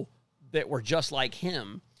school that were just like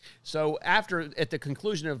him. So at the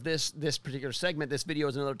conclusion of this particular segment, this video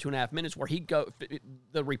is another 2.5 minutes where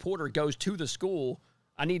the reporter goes to the school.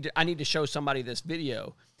 I need to show somebody this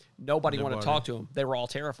video. Nobody wanted to talk to him. They were all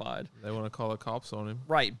terrified. They want to call the cops on him.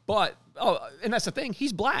 Right. But, and that's the thing.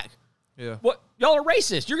 He's black. Yeah. What? Y'all are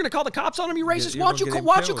racist. You're going to call the cops on him, you racist? you're Why don't gonna you get him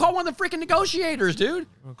call killed. one of the freaking negotiators, dude? You know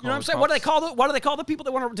what I'm the saying? What do they call the people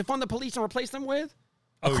that want to defund the police and replace them with?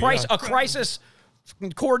 A crisis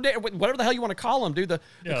coordinator, whatever the hell you want to call them, dude. The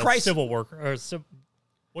crisis. Civil worker. Or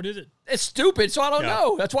what is it? It's stupid, so I don't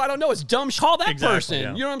know. That's why I don't know. It's dumb. Call that Exactly, person.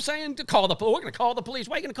 yeah. You know what I'm saying? We're going to call the police.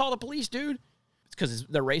 Why are you going to call the police, dude? It's because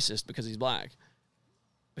they're racist because he's black.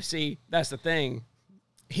 But see, that's the thing.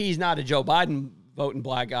 He's not a Joe Biden voting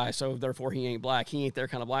black guy, so therefore he ain't black. He ain't their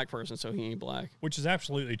kind of black person, so he ain't black. Which is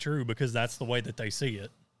absolutely true, because that's the way that they see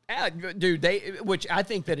it. Dude, which I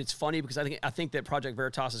think that it's funny because I think that Project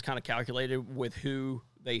Veritas is kind of calculated with who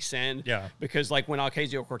they send. Yeah. Because like when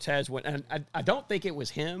Ocasio-Cortez went, and I don't think it was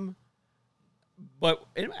him, but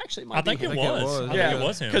it actually might I be think him. it was. I think it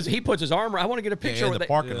was him. Because he puts his arm. I want to get a picture in with the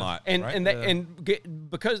parking lot, and right? and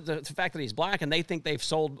because the fact that he's black, and they think they've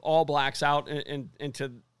sold all blacks out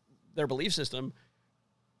into their belief system,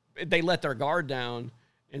 they let their guard down.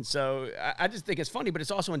 And so I just think it's funny, but it's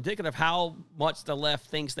also indicative of how much the left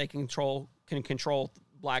thinks they can control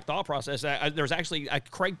black thought process. There's actually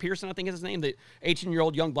Craig Pearson, I think is his name, the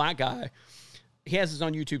 18-year-old young black guy. He has his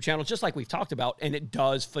own YouTube channel, just like we've talked about, and it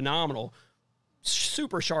does phenomenal.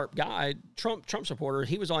 Super sharp guy, Trump supporter.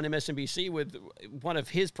 He was on MSNBC with one of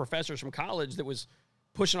his professors from college that was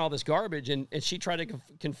pushing all this garbage, and she tried to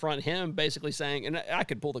confront him, basically saying, and I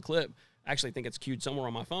could pull the clip. I actually think it's queued somewhere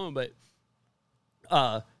on my phone, but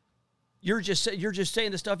you're just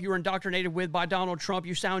saying the stuff you were indoctrinated with by Donald Trump.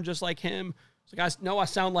 You sound just like him. It's like, I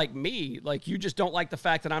sound like me. Like, you just don't like the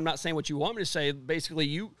fact that I'm not saying what you want me to say. Basically,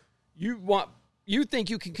 you think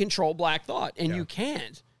you can control Black Thought, and you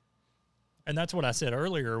can't. And that's what I said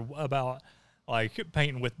earlier about like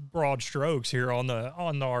painting with broad strokes here on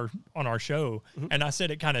our show. Mm-hmm. And I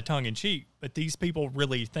said it kind of tongue in cheek, but these people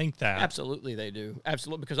really think that. Absolutely, they do.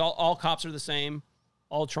 Absolutely, because all cops are the same.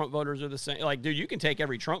 All Trump voters are the same. Like, dude, you can take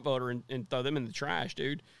every Trump voter and throw them in the trash,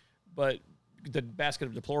 dude. But the basket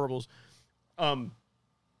of deplorables,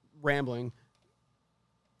 rambling.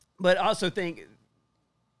 But I also think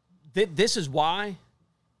that this is why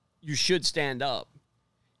you should stand up.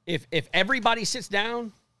 If everybody sits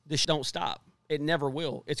down, this don't stop. It never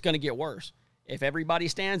will. It's going to get worse. If everybody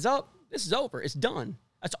stands up, this is over. It's done.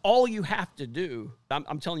 That's all you have to do.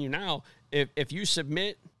 I'm telling you now, if you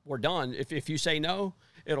submit, we're done. If you say no,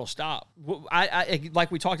 it'll stop. I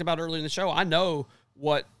like we talked about earlier in the show, I know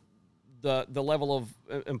what the level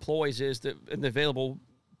of employees is that in the available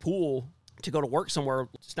pool to go to work somewhere.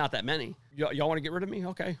 It's not that many. Y'all want to get rid of me?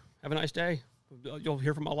 Okay. Have a nice day. You'll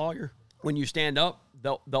hear from my lawyer. When you stand up,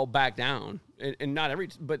 they'll back down. And not every,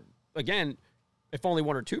 but again, if only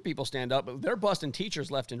one or two people stand up, they're busting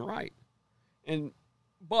teachers left and right.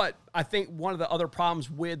 But I think one of the other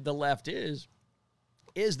problems with the left is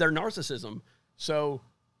their narcissism. So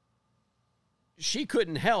she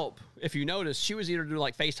couldn't help, if you notice, she was either doing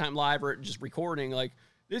like FaceTime Live or just recording, like,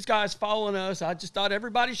 this guy's following us. I just thought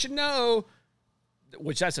everybody should know,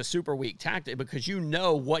 which that's a super weak tactic because you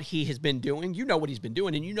know what he has been doing. You know what he's been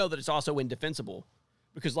doing, and you know that it's also indefensible.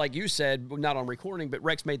 Because like you said, not on recording, but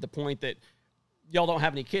Rex made the point that y'all don't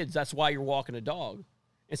have any kids. That's why you're walking a dog.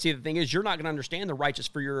 And see, the thing is, you're not going to understand the righteous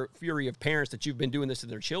fury of parents that you've been doing this to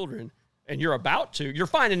their children. And you're about to. You're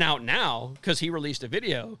finding out now because he released a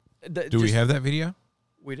video. Do we have that video?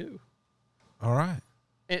 We do. All right.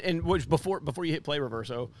 And which before you hit play,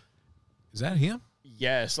 Reverso. Is that him?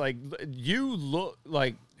 Yes. Like, you look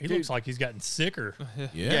like... He looks like he's gotten sicker.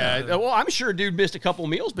 Yeah. Well, I'm sure dude missed a couple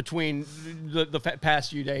meals between the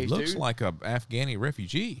past few days, Looks dude. like a Afghani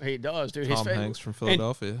refugee. He does, dude. Tom Hanks from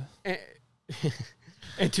Philadelphia.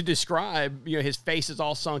 And to describe, his face is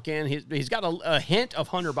all sunk in. He's got a hint of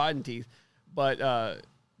Hunter Biden teeth, but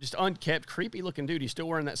just unkept, creepy-looking dude. He's still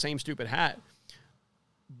wearing that same stupid hat.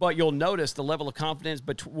 But you'll notice the level of confidence,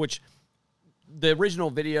 which the original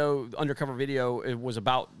video, undercover video, it was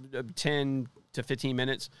about 10 to 15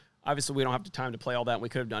 minutes. Obviously, we don't have the time to play all that. We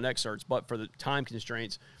could have done excerpts, but for the time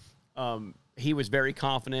constraints, he was very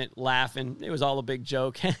confident, laughing. It was all a big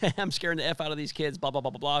joke. I'm scaring the F out of these kids, blah, blah,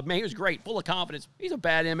 blah, blah, blah. Man, he was great, full of confidence. He's a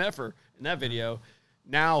bad MFer in that video.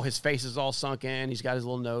 Now his face is all sunk in. He's got his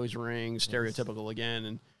little nose ring, stereotypical again,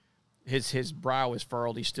 and his brow is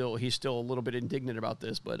furrowed. He's still a little bit indignant about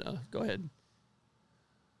this, but go ahead.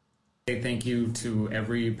 Thank you to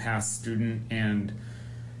every past student and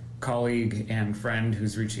colleague and friend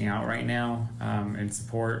who's reaching out right now in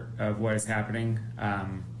support of what is happening.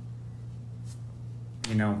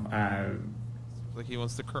 Like he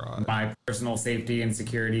wants to cry. My personal safety and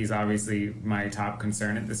security is obviously my top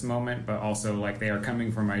concern at this moment, but also like they are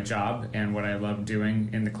coming from my job and what I love doing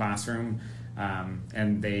in the classroom,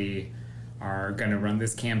 and they are going to run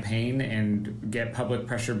this campaign and get public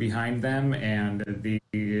pressure behind them, and it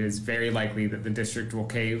is very likely that the district will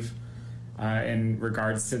cave in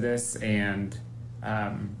regards to this, and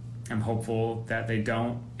I'm hopeful that they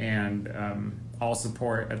don't, and all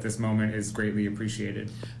support at this moment is greatly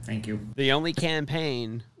appreciated. Thank you. The only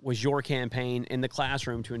campaign was your campaign in the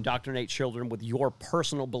classroom to indoctrinate children with your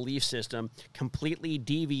personal belief system, completely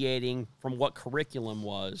deviating from what curriculum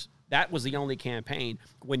was. That was the only campaign.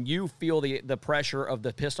 When you feel the pressure of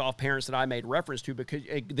the pissed off parents that I made reference to because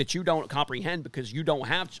that you don't comprehend because you don't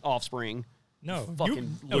have offspring. No,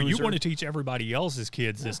 fucking you want to teach everybody else's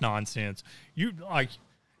kids this nonsense. You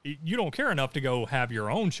don't care enough to go have your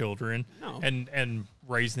own children and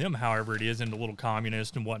raise them however it is into little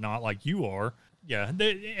communist and whatnot like you are. Yeah,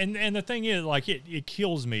 and the thing is, like, it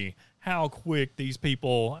kills me how quick these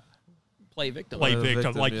people play victim.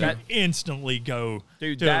 Like, yeah. you instantly go.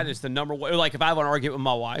 Dude, that is the number one. Like, if I have an argument with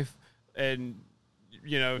my wife and,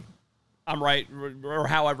 I'm right or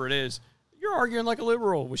however it is, you're arguing like a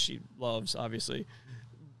liberal, which she loves, obviously.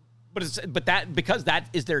 Because that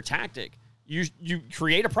is their tactic. You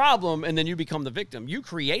create a problem and then you become the victim. You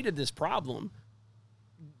created this problem.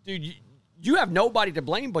 Dude, you have nobody to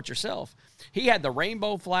blame but yourself. He had the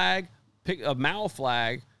rainbow flag, a Mao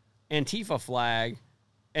flag, Antifa flag,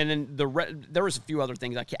 and then there was a few other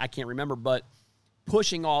things I can't remember, but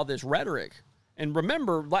pushing all this rhetoric. And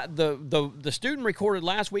remember, the student recorded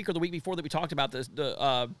last week or the week before that we talked about this,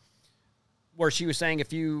 where she was saying if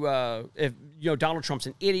Donald Trump's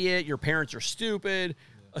an idiot, your parents are stupid.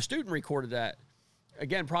 A student recorded that.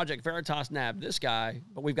 Again, Project Veritas nabbed this guy,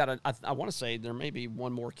 but we've got I want to say there may be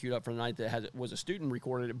one more queued up for the night that was a student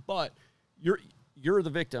recorded it, but you're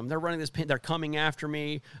the victim. They're running this pin. They're coming after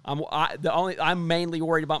me. I'm mainly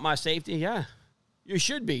worried about my safety. Yeah, you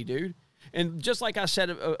should be, dude. And just like I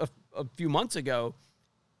said a few months ago,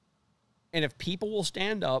 and if people will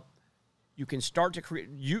stand up, you can start to create.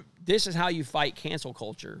 This is how you fight cancel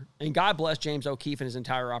culture. And God bless James O'Keefe and his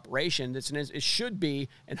entire operation. It should be,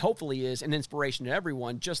 and hopefully is, an inspiration to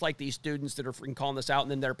everyone. Just like these students that are freaking calling this out, and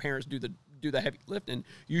then their parents do the heavy lifting.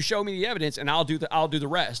 You show me the evidence, and I'll do the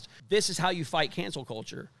rest. This is how you fight cancel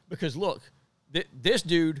culture. Because look, this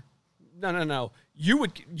dude, no. You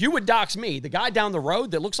would dox me. The guy down the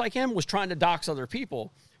road that looks like him was trying to dox other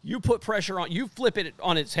people. You put pressure on. You flip it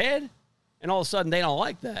on its head, and all of a sudden they don't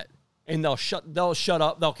like that. And they'll shut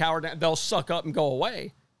up, they'll cower down, they'll suck up and go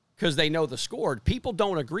away because they know the score. People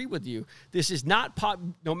don't agree with you. This is not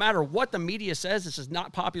no matter what the media says, this is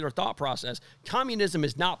not popular thought process. Communism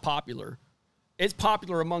is not popular. It's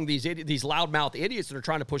popular among these loudmouth idiots that are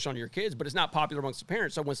trying to push on your kids, but it's not popular amongst the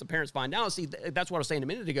parents. So once the parents find out, see, that's what I was saying a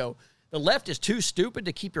minute ago. The left is too stupid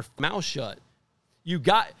to keep your mouth shut. You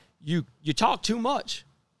talk too much.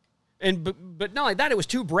 But not like that, it was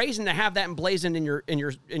too brazen to have that emblazoned in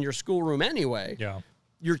your schoolroom anyway. Yeah.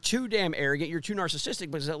 You're too damn arrogant, you're too narcissistic,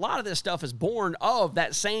 because a lot of this stuff is born of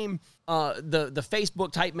that same the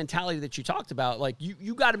Facebook type mentality that you talked about. Like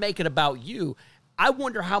you got to make it about you. I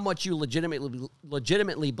wonder how much you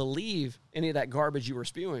legitimately believe any of that garbage you were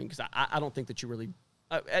spewing, because I don't think that you really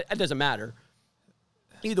it doesn't matter.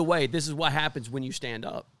 Either way, this is what happens when you stand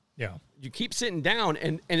up. Yeah. You keep sitting down,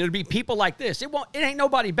 and it'll be people like this. It ain't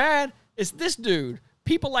nobody bad. It's this dude.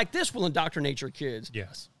 People like this will indoctrinate your kids.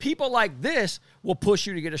 Yes. People like this will push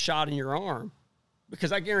you to get a shot in your arm.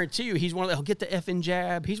 Because I guarantee you, he's one of them. He'll get the effing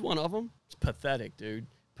jab. He's one of them. It's pathetic, dude.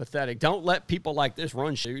 Pathetic. Don't let people like this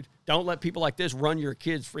run, dude. Don't let people like this run your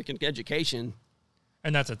kids' freaking education.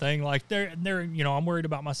 And that's the thing. Like they're I'm worried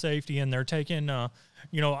about my safety, and they're taking,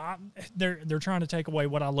 they're trying to take away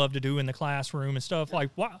what I love to do in the classroom and stuff. Like,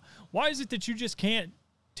 why is it that you just can't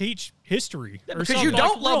teach history? Because you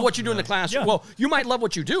don't love what you do in the classroom. Yeah. Well, you might love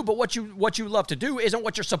what you do, but what you love to do isn't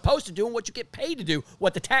what you're supposed to do and what you get paid to do.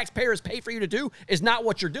 What the taxpayers pay for you to do is not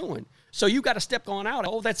what you're doing. So you got to step on out.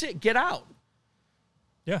 Oh, that's it. Get out.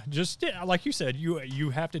 Yeah, just like you said, you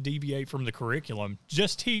have to deviate from the curriculum.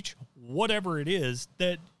 Just teach whatever it is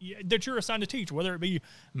that you're assigned to teach, whether it be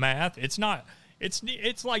math. It's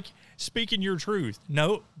like speaking your truth.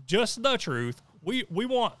 No, just the truth. We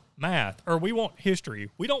want math, or we want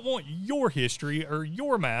history. We don't want your history or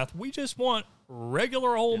your math. We just want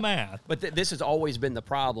regular old math. But this has always been the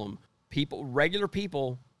problem. Regular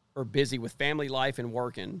people are busy with family life and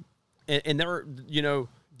working, and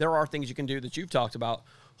there are things you can do that you've talked about.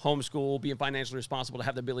 Homeschool, being financially responsible to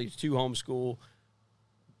have the ability to homeschool.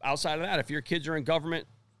 Outside of that, if your kids are in government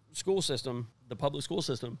school system, the public school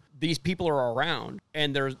system, these people are around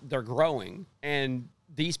and they're growing, and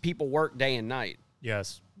these people work day and night.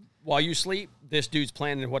 Yes. While you sleep, this dude's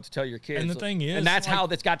planning what to tell your kids. And the thing is, and that's how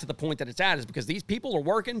that's got to the point that it's at, is because these people are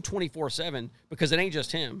working 24/7, because it ain't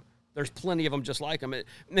just him. There's plenty of them just like him.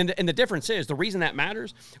 And the difference is, the reason that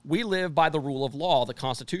matters, we live by the rule of law, the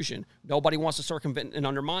Constitution. Nobody wants to circumvent and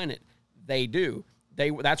undermine it. They do.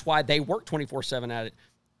 That's why they work 24/7 at it.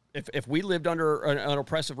 If we lived under an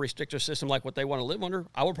oppressive, restrictive system like what they want to live under,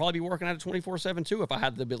 I would probably be working at it 24/7 too if I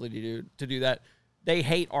had the ability to do that. They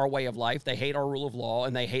hate our way of life. They hate our rule of law,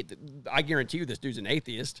 and they hate I guarantee you this dude's an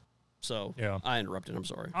atheist. So yeah. I interrupted. I'm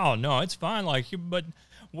sorry. Oh, no, it's fine. But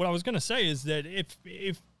what I was going to say is that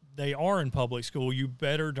if they are in public school, you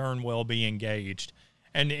better darn well be engaged.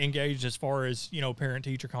 And engaged as far as,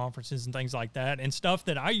 parent-teacher conferences and things like that, and stuff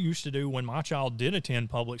that I used to do when my child did attend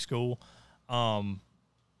public school,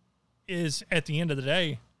 is at the end of the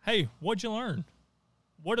day, hey, what'd you learn?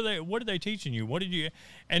 What are they teaching you? What did you?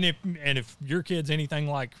 And if your kid's anything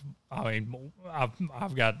like,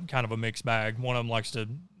 I've got kind of a mixed bag. One of them likes to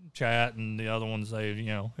chat, and the other ones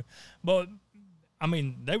but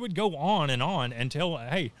they would go on and tell,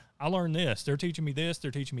 hey, I learned this. They're teaching me this.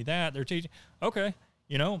 They're teaching me that. They're teaching. Okay.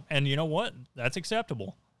 And you know what? That's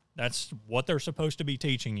acceptable. That's what they're supposed to be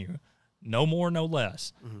teaching you. No more, no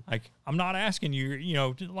less. Mm-hmm. Like, I'm not asking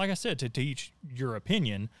you, like I said, to teach your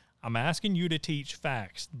opinion. I'm asking you to teach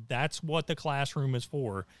facts. That's what the classroom is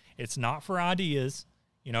for. It's not for ideas,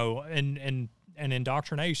 and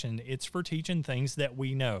indoctrination. It's for teaching things that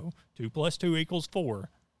we know. 2 + 2 = 4.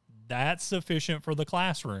 That's sufficient for the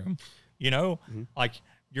classroom. Mm-hmm. Like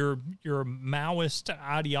your Maoist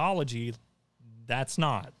ideology, that's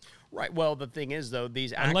not. Right. Well, the thing is, though,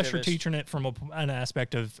 these Unless you're activists- teaching it from an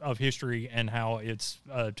aspect of history and how it's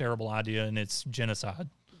a terrible idea and it's genocide.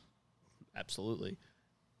 Absolutely.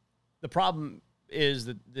 The problem is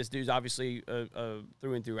that this dude's obviously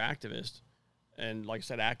through and through activist. And like I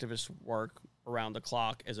said, activists work around the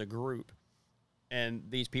clock as a group. And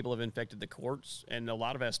these people have infected the courts. And a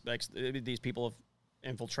lot of aspects, these people have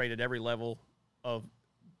infiltrated every level of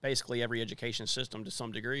basically every education system to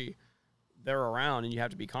some degree. They're around, and you have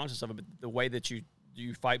to be conscious of it. But the way that you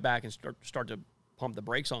fight back and start to pump the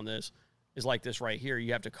brakes on this is like this right here.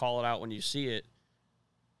 You have to call it out when you see it.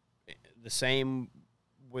 The same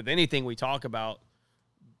with anything we talk about,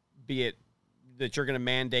 be it that you're going to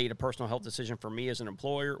mandate a personal health decision for me as an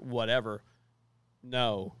employer, whatever.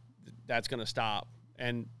 No, that's going to stop.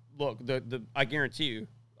 And look, I guarantee you,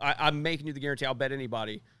 I'm making you the guarantee. I'll bet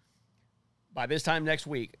anybody. By this time next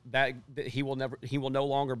week, that he will no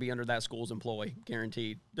longer be under that school's employ,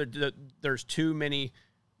 guaranteed. There's too many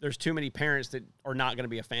parents that are not going to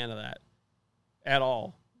be a fan of that at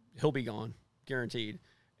all. He'll be gone, guaranteed.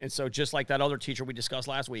 And so just like that other teacher we discussed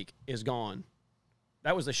last week is gone.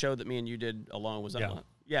 That was the show that me and you did alone. Was that? Yeah.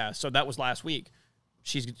 Yeah. So that was last week.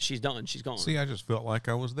 She's done. She's gone. See, I just felt like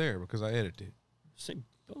I was there because I edited.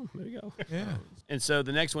 Boom, there you go. Yeah. And so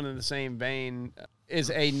the next one in the same vein is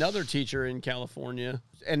another teacher in California.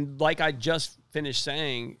 And like I just finished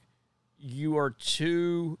saying, you are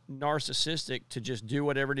too narcissistic to just do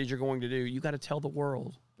whatever it is you're going to do. You got to tell the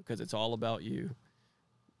world because it's all about you.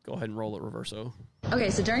 Go ahead and roll it, Reverso. Okay,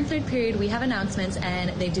 so during third period, we have announcements and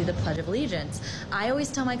they do the Pledge of Allegiance. I always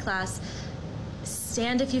tell my class,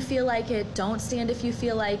 stand if you feel like it, don't stand if you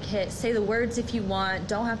feel like it, say the words if you want,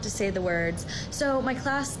 don't have to say the words. So my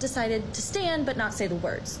class decided to stand but not say the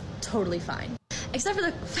words. Totally fine. Except for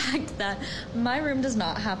the fact that my room does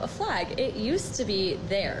not have a flag. It used to be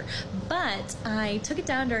there, but I took it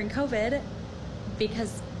down during COVID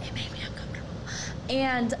because it made me uncomfortable.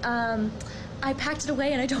 And I packed it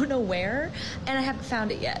away and I don't know where, and I haven't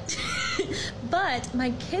found it yet. But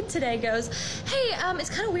my kid today goes, hey,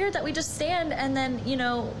 it's kind of weird that we just stand and then,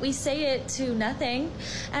 we say it to nothing.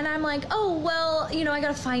 And I'm like, oh, well, I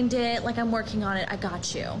gotta find it. Like, I'm working on it. I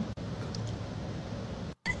got you.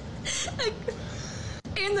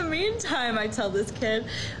 In the meantime, I tell this kid,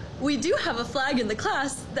 we do have a flag in the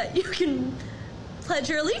class that you can pledge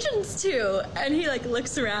your allegiance to. And he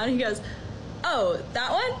looks around and he goes, oh,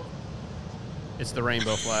 that one? It's the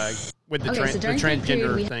rainbow flag with the, Okay, so the during third period,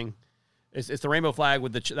 transgender thing. It's the rainbow flag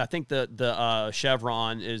with I think the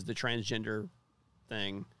chevron is the transgender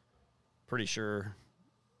thing. Pretty sure.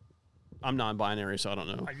 I'm non-binary, so I don't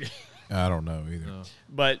know. I don't know either. No.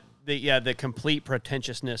 But the complete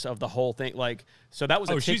pretentiousness of the whole thing, so that was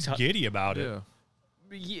a she's giddy about it.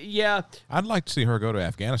 Yeah. I'd like to see her go to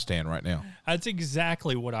Afghanistan right now. That's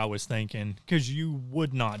exactly what I was thinking, because you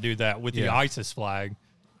would not do that with the ISIS flag.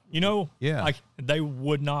 Yeah. Like they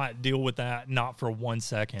would not deal with that, not for 1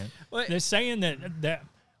 second. Well, they're saying that,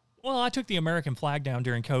 well, I took the American flag down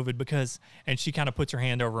during COVID because, and she kind of puts her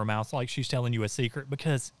hand over her mouth like she's telling you a secret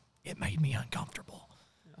because it made me uncomfortable.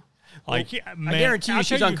 I guarantee you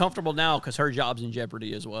she's uncomfortable now because her job's in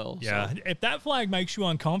jeopardy as well. Yeah. So. If that flag makes you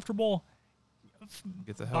uncomfortable,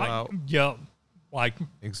 get the hell out. Yeah.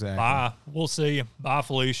 Exactly. Bye. We'll see you. Bye,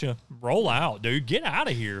 Felicia. Roll out, dude. Get out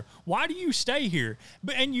of here. Why do you stay here?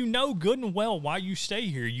 And you know good and well why you stay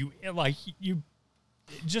here. You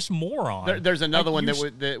just moron. There's another one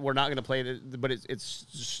that we're not going to play, but it's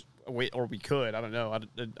just, or we could. I don't know.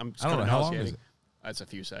 I'm just kind of nauseating. That's a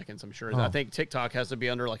few seconds, I'm sure. I think TikTok has to be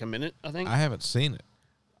under a minute, I think. I haven't seen it.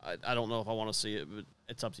 I don't know if I want to see it, but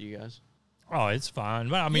it's up to you guys. Oh, it's fine.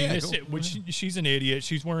 But I mean, she's an idiot.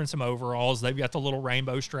 She's wearing some overalls. They've got the little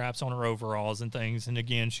rainbow straps on her overalls and things. And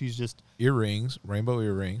again, she's just earrings, rainbow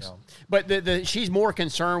earrings. Yeah. But she's more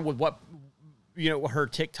concerned with what her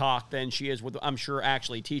TikTok than she is with, I'm sure,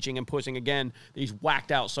 actually teaching and pushing again these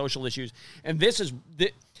whacked out social issues. And this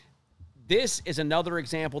is another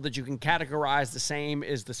example that you can categorize the same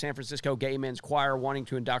as the San Francisco Gay Men's Choir wanting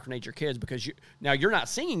to indoctrinate your kids, because you're not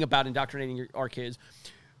singing about indoctrinating our kids.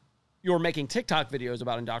 You're making TikTok videos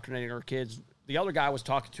about indoctrinating our kids. The other guy was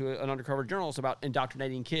talking to an undercover journalist about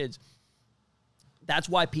indoctrinating kids. That's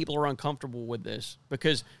why people are uncomfortable with this,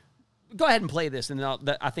 because go ahead and play this, and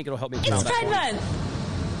I think it'll help me. It's Pride Month!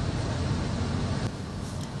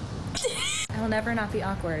 I will never not be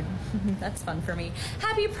awkward. That's fun for me.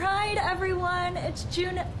 Happy Pride, everyone! It's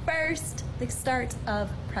June 1st, the start of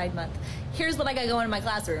Pride Month. Here's what I got going in my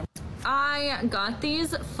classroom. I got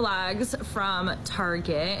these flags from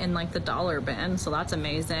Target in the dollar bin, so that's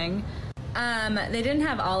amazing. They didn't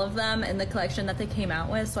have all of them in the collection that they came out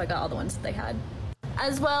with, so I got all the ones that they had.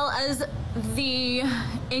 As well as the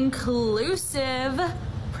inclusive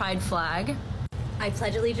pride flag. I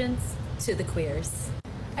pledge allegiance to the queers.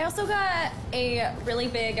 I also got a really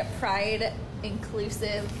big pride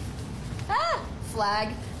inclusive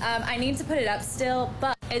flag. I need to put it up still,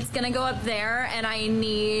 but it's gonna go up there and I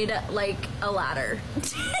need like a ladder.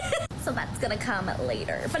 So that's gonna come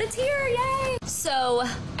later, but it's here, yay! So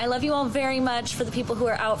I love you all very much. For the people who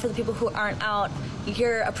are out, for the people who aren't out,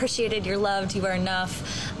 you're appreciated, you're loved, you are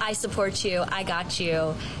enough. I support you, I got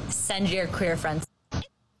you. Send your queer friends.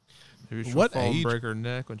 Maybe she'll What fall and age? break her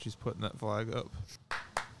neck when she's putting that flag up.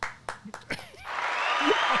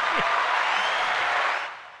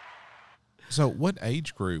 So, what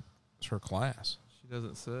age group is her class? She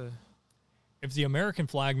doesn't say. If the American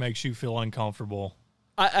flag makes you feel uncomfortable,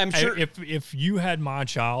 I'm sure if you had my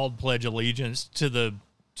child pledge allegiance to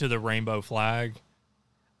the rainbow flag,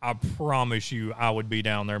 I promise you I would be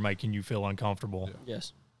down there making you feel uncomfortable.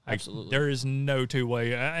 Yes, Like, absolutely. there is no two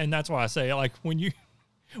way, and that's why I say, like, when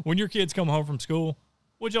your kids come home from school,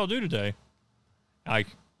 what'd y'all do today? Like,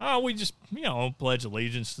 oh, we just pledge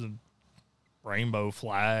allegiance to the rainbow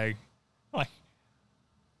flag. Like,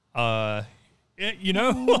 It's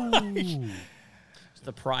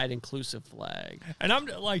the pride inclusive flag. And I'm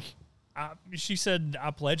like, she said,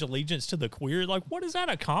 I pledge allegiance to the queer. Like, what does that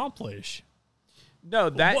accomplish?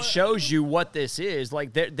 No, that shows you what this is.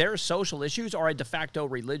 Like, their social issues are a de facto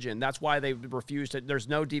religion. That's why they refuse to. There's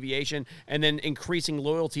no deviation, and then increasing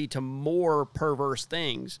loyalty to more perverse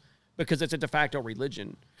things because it's a de facto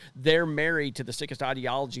religion. They're married to the sickest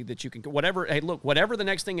ideology that you can. Whatever. Hey, look, whatever the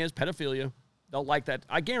next thing is, pedophilia. They'll like that.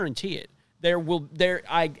 I guarantee it.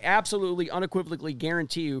 I absolutely unequivocally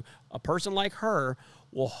guarantee you a person like her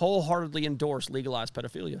will wholeheartedly endorse legalized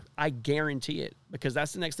pedophilia. I guarantee it, because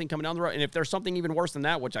that's the next thing coming down the road. And if there's something even worse than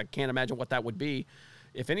that, which I can't imagine what that would be,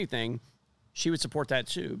 if anything, she would support that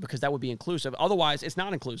too, because that would be inclusive. Otherwise, it's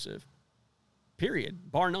not inclusive.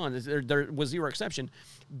 Period. Bar none. There was zero exception.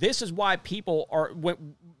 This is why people are,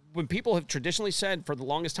 when people have traditionally said for the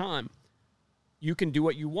longest time, you can do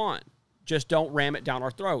what you want, just don't ram it down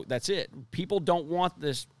our throat. That's it. People don't want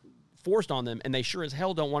this forced on them, and they sure as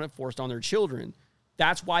hell don't want it forced on their children.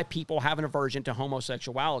 That's why people have an aversion to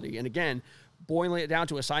homosexuality. And again, boiling it down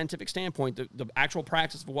to a scientific standpoint, the actual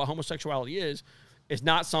practice of what homosexuality is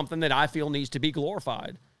not something that I feel needs to be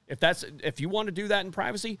glorified. If you want to do that in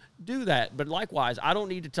privacy, do that. But likewise, I don't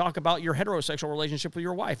need to talk about your heterosexual relationship with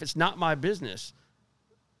your wife. It's not my business.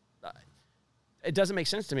 It doesn't make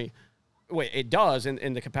sense to me. Wait, it does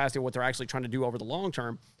in the capacity of what they're actually trying to do over the long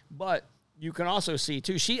term. But you can also see,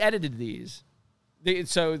 too, she edited these.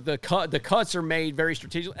 So the cuts are made very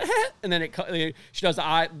strategically, and then she does the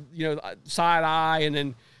eye, side eye, and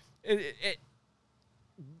then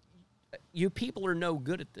you people are no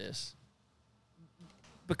good at this,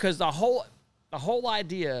 because the whole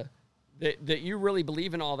idea that you really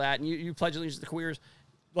believe in all that and you pledge allegiance to the queers,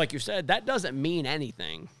 like you said, that doesn't mean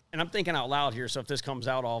anything. And I'm thinking out loud here, so if this comes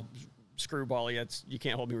out all screwball-y, you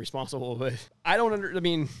can't hold me responsible. But I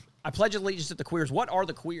pledge allegiance to the queers. What are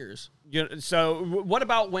the queers? So what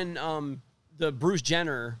about when the Bruce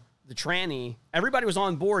Jenner, the tranny, everybody was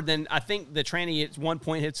on board, then I think the tranny at one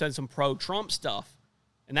point had said some pro-Trump stuff,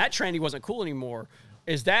 and that tranny wasn't cool anymore.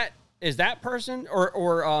 Is that person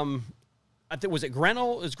or I think, was it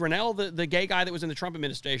Grenell? Is Grenell the gay guy that was in the Trump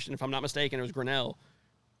administration? If I'm not mistaken, it was Grenell.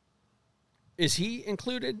 Is he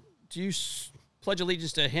included? Do you pledge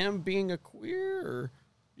allegiance to him being a queer, or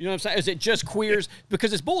you know what I'm saying? Is it just queers?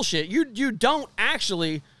 Because it's bullshit. You don't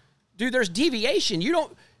actually, dude. There's deviation. You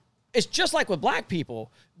don't. It's just like with black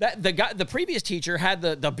people. That the previous teacher had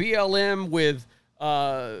the BLM with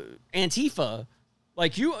Antifa.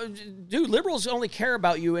 Like, dude, liberals only care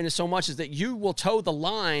about you in so much as that you will toe the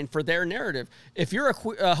line for their narrative. If you're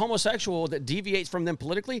a homosexual that deviates from them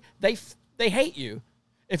politically, they hate you.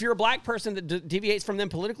 If you're a black person that deviates from them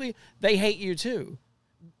politically, they hate you too.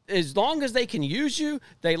 As long as they can use you,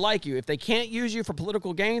 they like you. If they can't use you for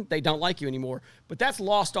political gain, they don't like you anymore. But that's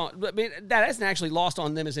lost on. I mean, that isn't actually lost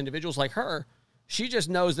on them as individuals like her. She just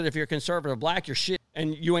knows that if you're conservative black, you're shit,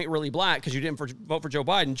 and you ain't really black because you didn't vote for Joe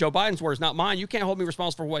Biden. Joe Biden's words, not mine. You can't hold me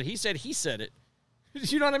responsible for what he said. He said it.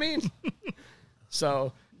 You know what I mean?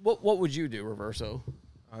 So, what would you do, Reverso?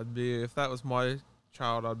 If that was my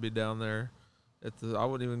child, I'd be down there. I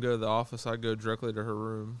wouldn't even go to the office. I'd go directly to her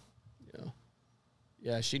room.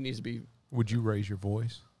 Yeah, she needs to be. Would you raise your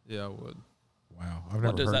voice? Yeah, I would. Wow, I've never heard that.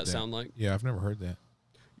 What does that sound like? Yeah, I've never heard that.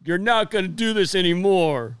 You're not going to do this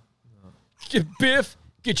anymore. No. Biff,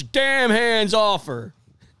 get your damn hands off her.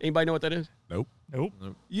 Anybody know what that is? Nope.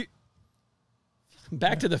 You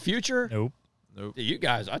Back to the Future? Nope. Nope. You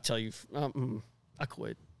guys, I tell you, I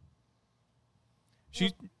quit.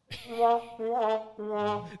 She's That's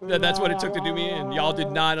what it took to do me in. Y'all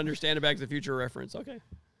did not understand a Back to the Future reference. Okay.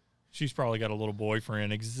 she's probably got a little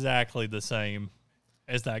boyfriend exactly the same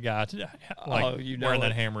as that guy, like wearing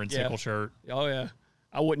that hammer and sickle shirt. Oh yeah,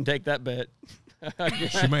 I wouldn't take that bet.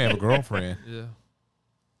 She may have a girlfriend.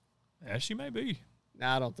 Yeah, she may be.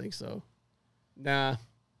 Nah, I don't think so. Nah,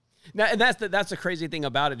 and that's the crazy thing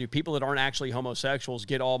about it, dude. People that aren't actually homosexuals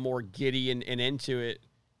get all more giddy and into it.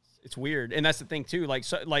 It's weird, and that's the thing too. Like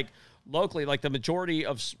locally, like the majority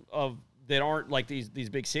of that aren't like these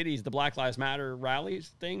big cities, the Black Lives Matter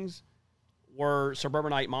rallies things were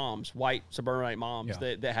suburbanite moms, white suburbanite moms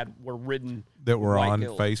that were ridden that were white on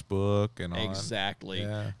guilt. Facebook and exactly,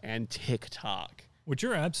 on, and TikTok. Which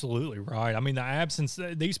you're absolutely right. I mean, the absence,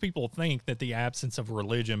 these people think that the absence of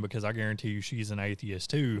religion, because I guarantee you she's an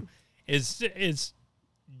atheist too, is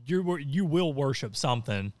you will worship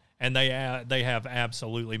something, and they have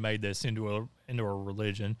absolutely made this into a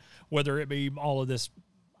religion, whether it be all of this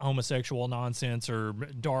homosexual nonsense or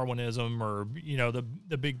Darwinism or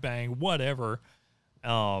the Big Bang, whatever.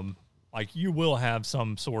 Like you will have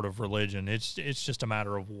some sort of religion. It's just a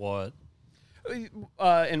matter of what.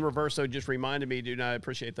 In reverse, so just reminded me, dude. I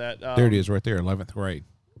appreciate that. there it is, right there, 11th grade.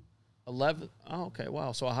 11th. Oh, okay.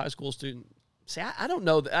 Wow. So a high school student. See, I don't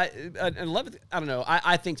know. 11th. I don't know.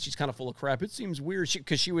 I think she's kind of full of crap. It seems weird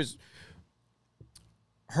because she was.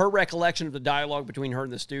 Her recollection of the dialogue between her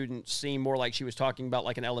and the student seemed more like she was talking about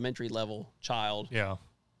like an elementary level child. Yeah.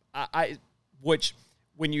 Which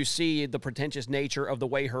when you see the pretentious nature of the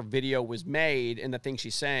way her video was made and the things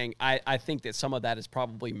she's saying, I think that some of that is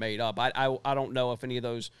probably made up. I don't know if any of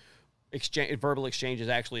those verbal exchanges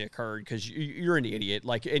actually occurred because you're an idiot.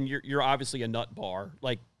 Like, and you're obviously a nut bar.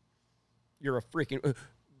 Like, you're a freaking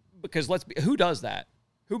because who does that?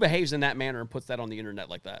 Who behaves in that manner and puts that on the internet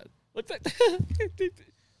like that? Like that.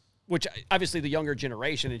 Which obviously the younger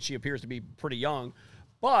generation, and she appears to be pretty young,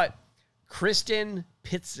 but. Kristen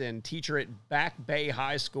Pitson, teacher at Back Bay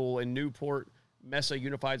High School in Newport Mesa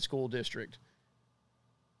Unified School District.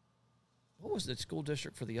 What was the school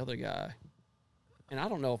district for the other guy? And I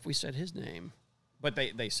don't know if we said his name, but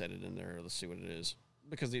they said it in there. Let's see what it is,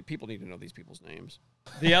 because people need to know these people's names.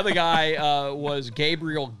 The other guy was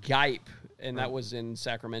Gabriel Gipe, and that was in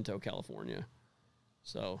Sacramento, California.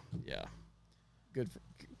 So, yeah, good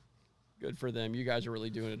for them. You guys are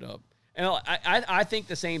really doing it up. And I think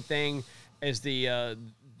the same thing as the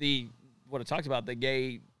what I talked about, the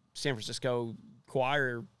gay San Francisco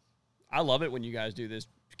choir. I love it when you guys do this.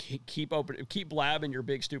 Keep blabbing your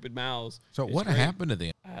big stupid mouths. So what happened to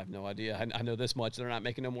them? I have no idea. I know this much. They're not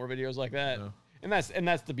making no more videos like that. No. And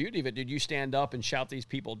that's the beauty of it, dude. You stand up and shout these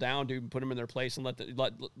people down, dude, and put them in their place and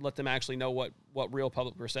let them actually know what real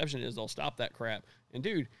public perception is. They'll stop that crap. And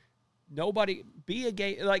dude, nobody be a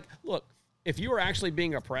gay. Like, look, if you are actually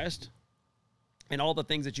being oppressed. And all the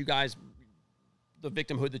things that you guys, the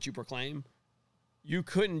victimhood that you proclaim, you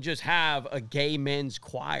couldn't just have a gay men's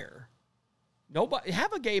choir. Nobody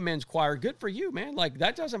have a gay men's choir. Good for you, man. Like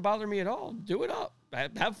that doesn't bother me at all. Do it up.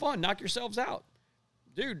 Have fun. Knock yourselves out,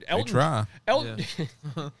 dude. Elton, try. Elton.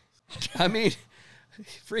 Yeah. I mean,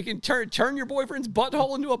 freaking turn your boyfriend's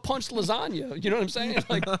butthole into a punched lasagna. You know what I'm saying?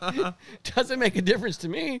 Like, doesn't make a difference to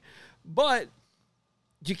me. But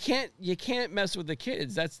you can't mess with the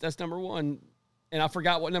kids. That's number one. And I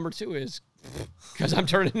forgot what number 2 is because I'm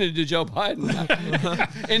turning into Joe Biden.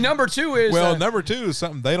 And number 2 is... Well, number 2 is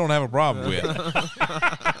something they don't have a problem with.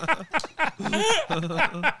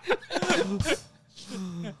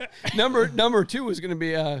 Number 2 is going to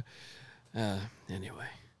be... anyway.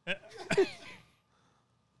 Joe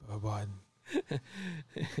Biden.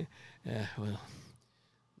 Yeah, well...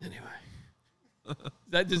 Anyway.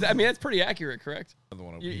 That's pretty accurate, correct?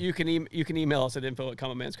 You can email us at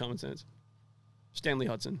info@commonmanscommonsense. Stanley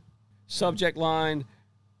Hudson. Subject line,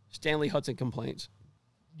 Stanley Hudson complaints.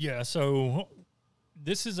 Yeah, so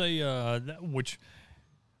this is which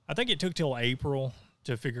I think it took till April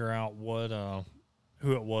to figure out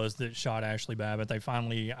who it was that shot Ashley Babbitt. I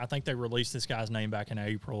think they released this guy's name back in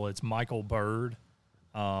April. It's Michael Bird,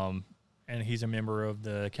 and he's a member of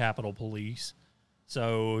the Capitol Police.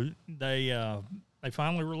 So they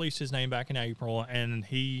finally released his name back in April, and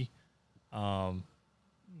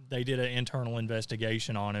they did an internal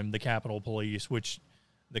investigation on him, the Capitol Police, which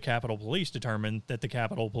the Capitol Police determined that the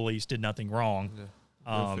Capitol Police did nothing wrong,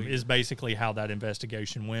 is basically how that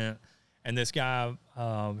investigation went. And this guy,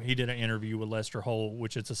 he did an interview with Lester Holt,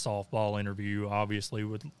 which it's a softball interview, obviously,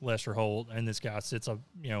 with Lester Holt. And this guy sits up,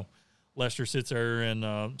 Lester sits there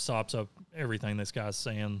and sops up everything this guy's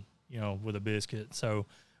saying, with a biscuit. So,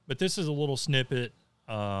 but this is a little snippet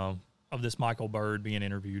of this Michael Byrd being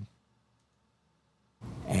interviewed.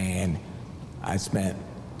 And I spent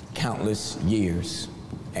countless years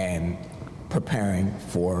and preparing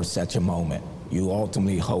for such a moment. You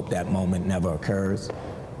ultimately hope that moment never occurs,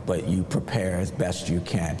 but you prepare as best you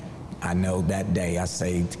can. I know that day I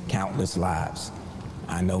saved countless lives.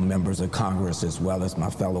 I know members of Congress as well as my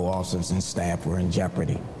fellow officers and staff were in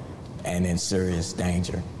jeopardy and in serious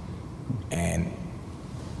danger. And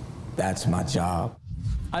that's my job.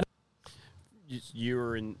 You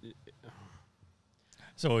were in.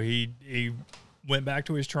 So he went back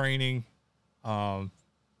to his training.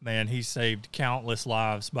 Man, he saved countless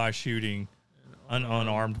lives by shooting an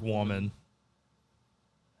unarmed woman.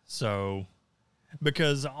 So,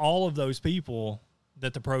 because all of those people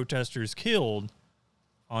that the protesters killed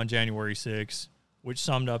on January 6th, which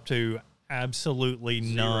summed up to absolutely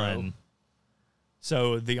none. 0.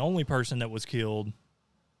 So the only person that was killed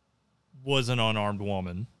was an unarmed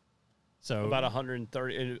woman. So About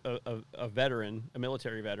 130, a veteran, a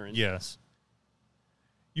military veteran. Yes.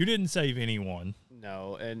 You didn't save anyone.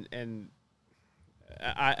 No, and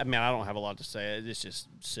I mean, I don't have a lot to say. It just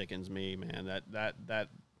sickens me, man.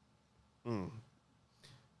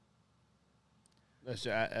 That's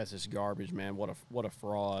just garbage, man. What a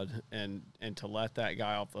fraud, and to let that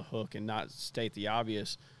guy off the hook and not state the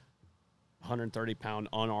obvious. 130-pound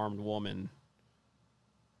unarmed woman,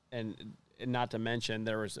 and not to mention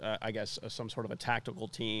there was, I guess, some sort of a tactical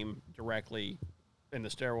team directly in the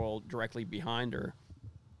stairwell, directly behind her.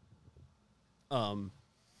 I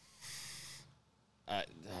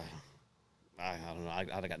don't know.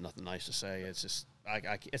 I got nothing nice to say. It's just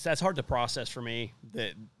that's hard to process for me,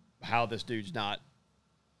 that how this dude's not.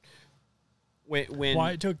 When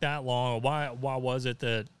why it took that long? Why was it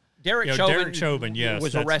that Derek Chauvin, yes,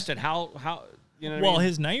 was arrested? How you know? What well, I mean?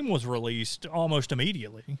 his name was released almost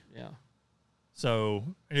immediately. Yeah.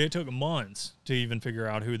 So it took months to even figure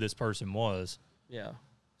out who this person was. Yeah.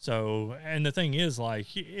 So, and the thing is, like,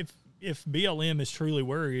 if BLM is truly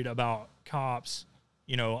worried about cops,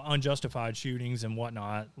 unjustified shootings and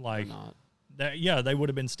whatnot, like that, yeah, they would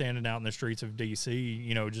have been standing out in the streets of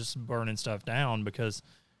DC, just burning stuff down because,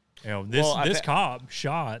 this cop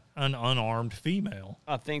shot an unarmed female.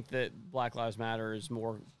 I think that Black Lives Matter is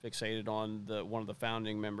more fixated on one of the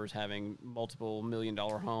founding members having multiple $1 million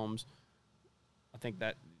homes. I think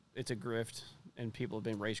that it's a grift, and people have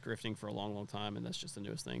been race grifting for a long, long time, and that's just the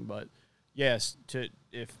newest thing. But yes,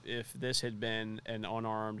 if this had been an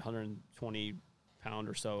unarmed 120-pound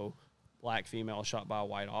or so black female shot by a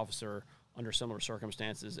white officer under similar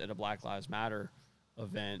circumstances at a Black Lives Matter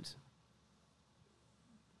event,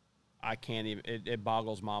 I can't even. It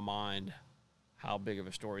boggles my mind how big of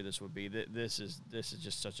a story this would be. This is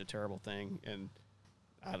just such a terrible thing, and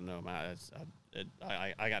I don't know, man.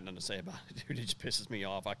 I got nothing to say about it, dude. It just pisses me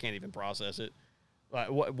off. I can't even process it. Like,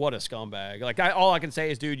 what a scumbag! Like, all I can say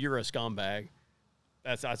is, dude, you're a scumbag.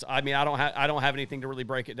 That's. I mean, I don't have anything to really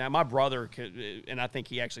break it down. My brother could, and I think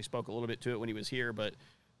he actually spoke a little bit to it when he was here, but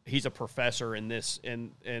he's a professor in this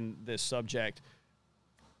subject.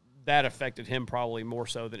 That affected him probably more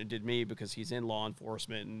so than it did me, because he's in law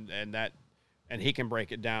enforcement, and he can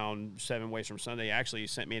break it down 7 ways from Sunday. Actually, he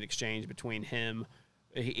sent me an exchange between him.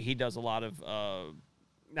 He does a lot of,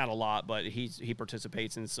 not a lot, but he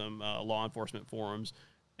participates in some law enforcement forums,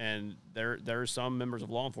 and there's some members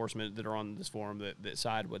of law enforcement that are on this forum that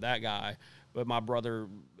side with that guy. But my brother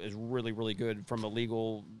is really, really good from a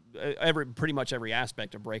legal, pretty much every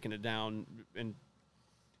aspect of breaking it down, and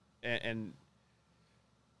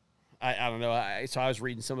I don't know. So I was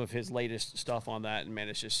reading some of his latest stuff on that, and man,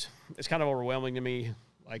 it's kind of overwhelming to me.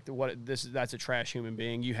 Like, that's a trash human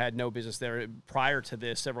being. You had no business there. Prior to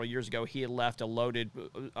this, several years ago, he had left a loaded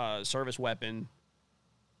service weapon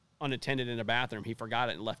unattended in a bathroom. He forgot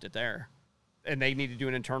it and left it there. And they need to do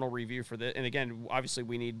an internal review for this. And again, obviously,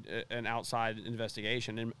 we need an outside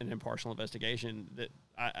investigation, an impartial investigation.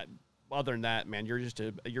 Other than that, man, you're just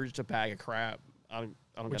a bag of crap. I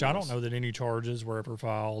don't know that any charges were ever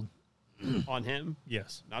filed on him.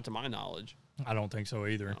 Yes, not to my knowledge. I don't think so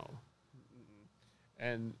either. No.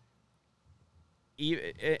 And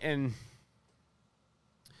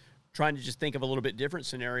trying to just think of a little bit different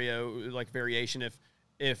scenario, like variation.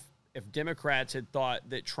 If Democrats had thought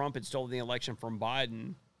that Trump had stolen the election from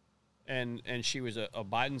Biden, and she was a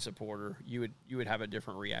Biden supporter, you would have a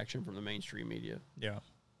different reaction from the mainstream media. Yeah,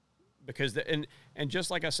 because and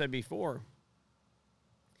just like I said before,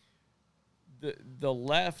 the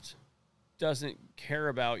left doesn't care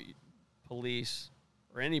about police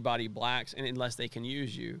or anybody, blacks, and unless they can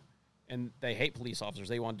use you, and they hate police officers.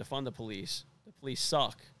 They want to defund the police. The police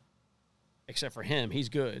suck. except for him. He's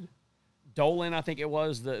good. Dolan, I think it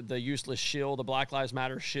was, the useless shill, the Black Lives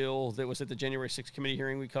Matter shill that was at the January 6th committee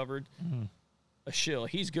hearing we covered. A shill.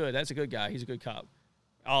 He's good. That's a good guy. He's a good cop.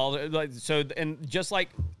 And just like,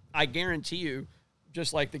 I guarantee you,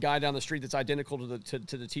 just like the guy down the street that's identical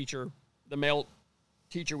to the teacher, the male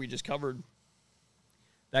teacher we just covered,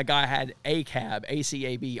 that guy had ACAB,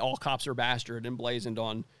 ACAB, all cops are bastard, emblazoned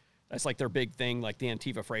on. That's like their big thing, like the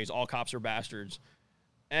Antifa phrase, all cops are bastards.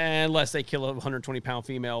 Unless they kill a 120-pound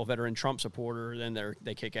female veteran Trump supporter, then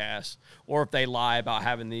they kick ass. Or if they lie about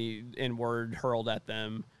having the N-word hurled at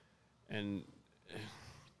them. And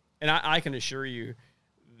I can assure you,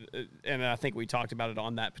 and I think we talked about it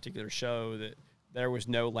on that particular show, that there was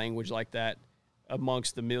no language like that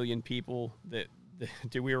amongst the million people that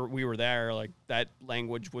we were there. Like, that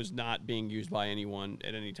language was not being used by anyone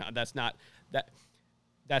at any time. That's not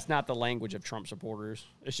the language of Trump supporters.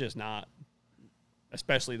 It's just not,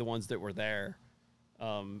 especially the ones that were there.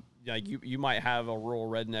 Like you might have a rural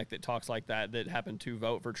redneck that talks like that happened to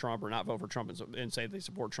vote for Trump or not vote for Trump and say they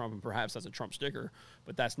support Trump, and perhaps that's a Trump sticker,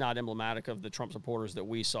 but that's not emblematic of the Trump supporters that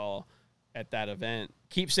we saw at that event.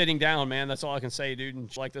 Keep sitting down, man. That's all I can say, dude.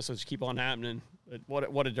 And like this will just keep on happening. But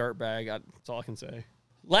what a dirtbag. That's all I can say.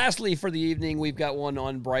 Lastly, for the evening, we've got one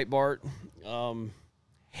on Breitbart.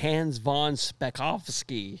 Hans von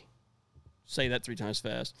Spakovsky. Say that 3 times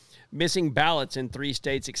fast. Missing ballots in 3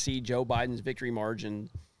 states exceed Joe Biden's victory margin.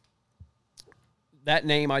 That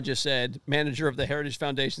name I just said, manager of the Heritage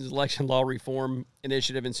Foundation's Election Law Reform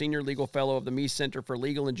Initiative and senior legal fellow of the Meese Center for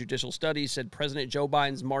Legal and Judicial Studies, said President Joe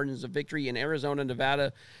Biden's margins of victory in Arizona,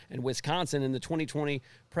 Nevada, and Wisconsin in the 2020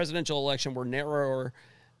 presidential election were narrower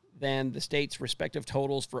than the states' respective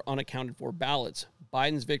totals for unaccounted for ballots.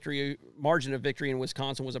 Biden's margin of victory in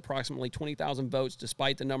Wisconsin was approximately 20,000 votes,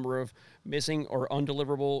 despite the number of missing or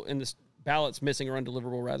undeliverable in the ballots missing or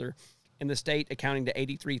undeliverable rather in the state, accounting to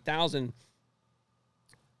 83,000.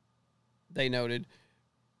 They noted.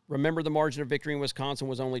 Remember, the margin of victory in Wisconsin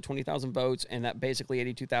was only 20,000 votes, and that basically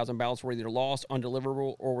 82,000 ballots were either lost,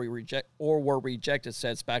 undeliverable, or were rejected.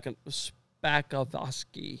 Said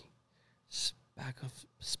Spakovsky.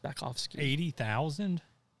 80,000?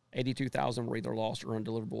 82,000 were either lost or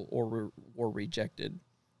undeliverable or were rejected.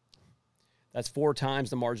 That's 4 times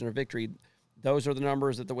the margin of victory. Those are the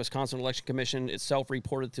numbers that the Wisconsin Election Commission itself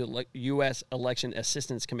reported to the U.S. Election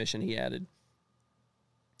Assistance Commission, he added.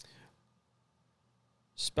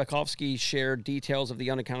 Spakovsky shared details of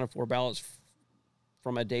the unaccounted for ballots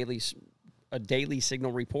from a Daily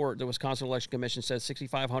Signal report. The Wisconsin Election Commission says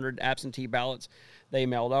 6,500 absentee ballots they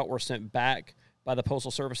mailed out were sent back by the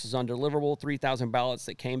Postal Service as undeliverable. 3,000 ballots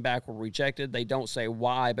that came back were rejected. They don't say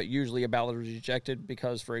why, but usually a ballot is rejected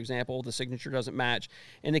because, for example, the signature doesn't match,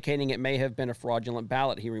 indicating it may have been a fraudulent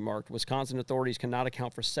ballot, he remarked. Wisconsin authorities cannot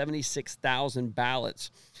account for 76,000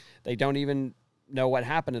 ballots. They don't even know what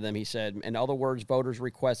happened to them, he said. In other words, voters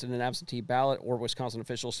requested an absentee ballot, or Wisconsin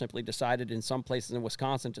officials simply decided in some places in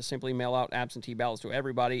Wisconsin to simply mail out absentee ballots to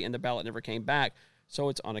everybody, and the ballot never came back, so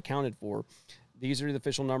it's unaccounted for. These are the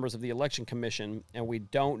official numbers of the Election Commission, and we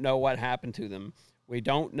don't know what happened to them. We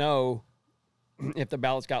don't know if the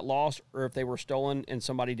ballots got lost or if they were stolen and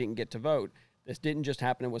somebody didn't get to vote. This didn't just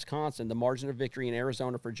happen in Wisconsin. The margin of victory in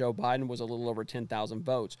Arizona for Joe Biden was a little over 10,000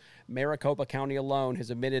 votes. Maricopa County alone has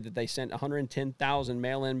admitted that they sent 110,000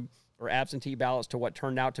 mail-in or absentee ballots to what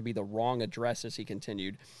turned out to be the wrong addresses, he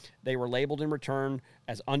continued. They were labeled in return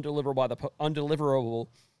as undeliverable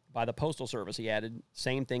by the Postal Service, he added.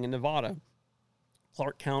 Same thing in Nevada.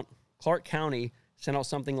 Clark County sent out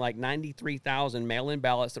something like 93,000 mail-in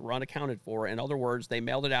ballots that were unaccounted for. In other words, they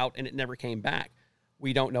mailed it out and it never came back.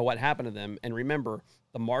 We don't know what happened to them. And remember,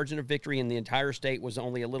 the margin of victory in the entire state was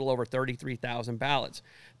only a little over 33,000 ballots.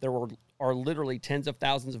 There are literally tens of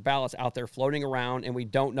thousands of ballots out there floating around, and we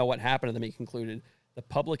don't know what happened to them, he concluded. The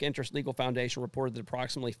Public Interest Legal Foundation reported that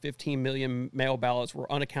approximately 15 million mail ballots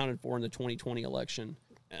were unaccounted for in the 2020 election.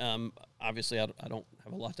 Obviously, I don't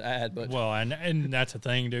have a lot to add, but well, and that's the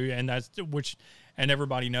thing, dude, and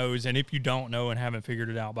everybody knows. And if you don't know and haven't figured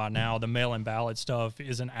it out by now, the mail-in ballot stuff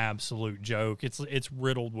is an absolute joke. It's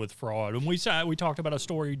riddled with fraud. And we talked about a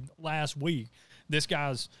story last week. This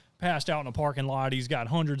guy's passed out in a parking lot. He's got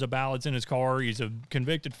hundreds of ballots in his car. He's a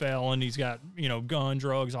convicted felon. He's got gun,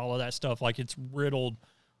 drugs, all of that stuff. Like, it's riddled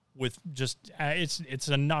with just it's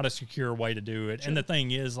not a secure way to do it. Sure. And the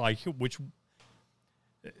thing is, like,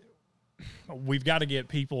 we've got to get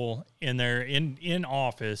people in there in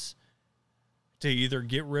office to either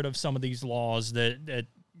get rid of some of these laws that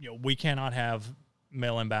we cannot have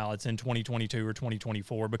mail-in ballots in 2022 or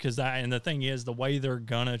 2024 because and the thing is, the way they're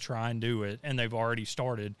gonna try and do it, and they've already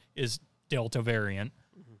started, is Delta variant.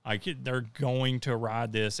 Mm-hmm. Like they're going to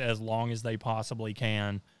ride this as long as they possibly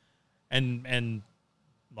can, and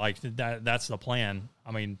like that's the plan.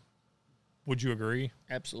 I mean, would you agree?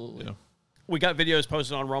 Absolutely. Yeah. We got videos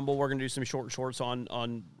posted on Rumble. We're gonna do some shorts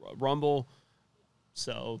on Rumble.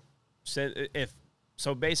 So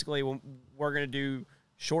basically, we're gonna do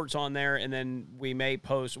shorts on there, and then we may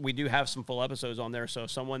post. We do have some full episodes on there. So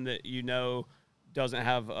if someone that doesn't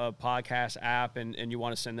have a podcast app and you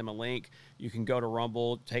want to send them a link, you can go to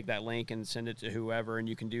Rumble, take that link and send it to whoever, and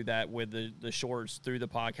you can do that with the shorts through the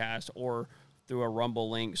podcast or through a Rumble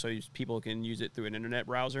link so people can use it through an internet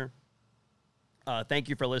browser. Thank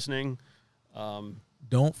you for listening.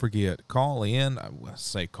 Don't forget, call in.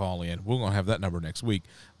 Call in. We're going to have that number next week,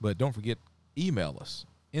 but don't forget, email us.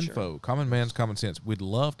 Info, Common Man's Common Sense. We'd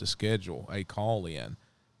love to schedule a call in,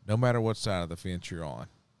 no matter what side of the fence you're on.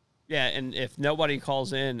 Yeah, and if nobody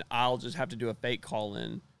calls in, I'll just have to do a fake call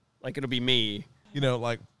in. Like, it'll be me.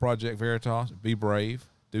 Like Project Veritas, be brave,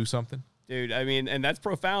 do something. Dude, I mean, and that's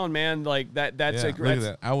profound, man. Like that's look at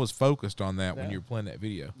that. I was focused on that when you were playing that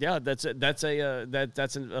video. Yeah, that's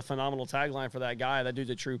a phenomenal tagline for that guy. That dude's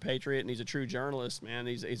a true patriot and he's a true journalist, man.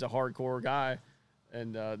 He's a hardcore guy.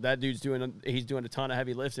 And that dude's doing a ton of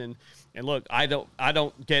heavy lifting. And look, I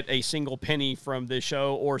don't get a single penny from this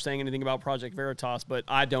show or saying anything about Project Veritas, but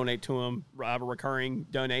I donate to him. I have a recurring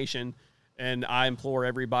donation, and I implore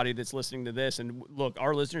everybody that's listening to this. And look,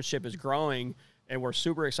 our listenership is growing, and we're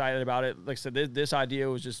super excited about it. Like I said, this idea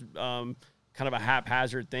was just kind of a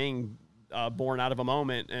haphazard thing born out of a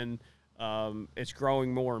moment, and it's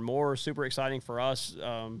growing more and more. Super exciting for us.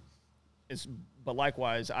 But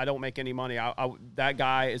likewise, I don't make any money. That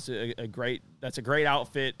guy is that's a great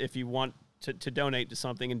outfit. If you want to donate to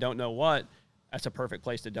something and don't know what, that's a perfect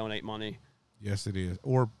place to donate money. Yes, it is.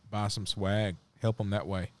 Or buy some swag. Help them that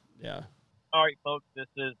way. Yeah. All right, folks. This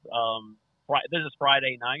is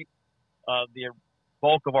Friday night. The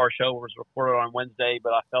bulk of our show was recorded on Wednesday,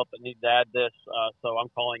 but I felt the need to add this, so I'm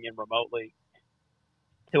calling in remotely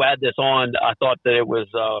to add this on. I thought that it was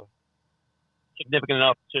significant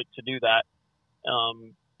enough to do that.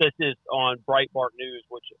 This is on Breitbart News,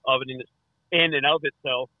 which in and of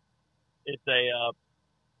itself is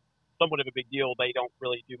somewhat of a big deal. They don't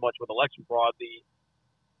really do much with election fraud. The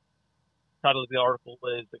title of the article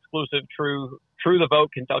is "Exclusive True the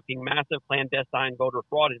Vote Conducting Massive Clandestine Voter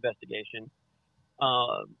Fraud Investigation."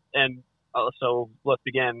 So let's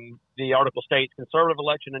begin. The article states, conservative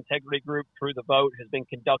election integrity group True the Vote has been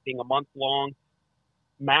conducting a month-long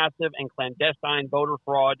massive and clandestine voter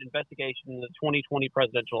fraud investigation in the 2020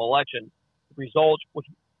 presidential election. The results, which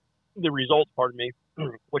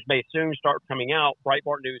may soon start coming out,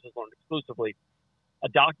 Breitbart News has learned exclusively. A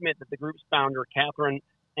document that the group's founder, Catherine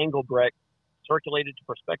Engelbrecht, circulated to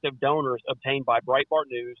prospective donors obtained by Breitbart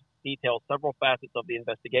News details several facets of the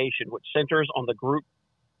investigation, which centers on the group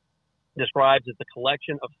describes as the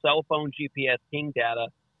collection of cell phone GPS ping data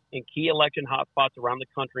in key election hotspots around the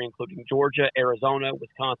country, including Georgia, Arizona,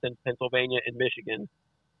 Wisconsin, Pennsylvania, and Michigan.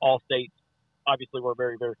 All states, obviously, we're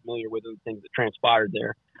very, very familiar with the things that transpired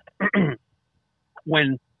there.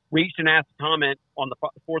 When reached and asked to comment on the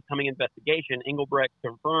forthcoming investigation, Engelbrecht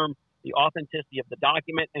confirmed the authenticity of the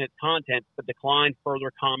document and its contents, but declined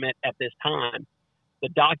further comment at this time. The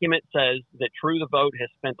document says that True the Vote has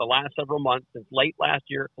spent the last several months since late last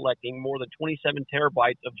year collecting more than 27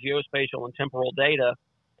 terabytes of geospatial and temporal data,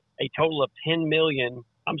 a total of 10 trillion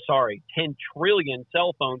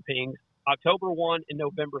cell phone pings, October 1 and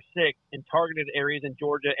November 6 in targeted areas in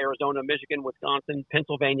Georgia, Arizona, Michigan, Wisconsin,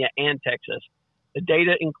 Pennsylvania, and Texas. The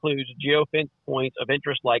data includes geofence points of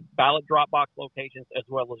interest like ballot drop box locations, as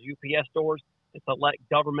well as UPS stores and select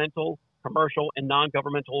governmental, commercial, and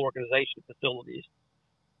non-governmental organization facilities.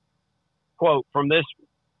 Quote, from this,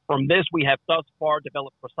 we have thus far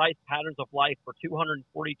developed precise patterns of life for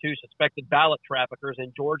 242 suspected ballot traffickers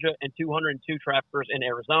in Georgia and 202 traffickers in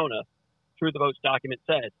Arizona. True the Vote's document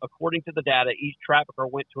says, according to the data, each trafficker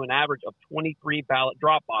went to an average of 23 ballot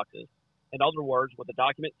drop boxes. In other words, what the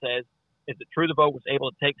document says is that True the Vote was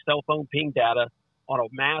able to take cell phone ping data on a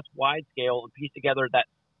mass-wide scale and piece together that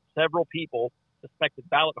several people, suspected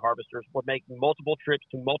ballot harvesters, were making multiple trips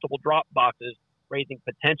to multiple drop boxes, raising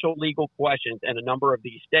potential legal questions in a number of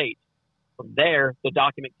these states. From there, the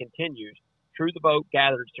document continues. True the Vote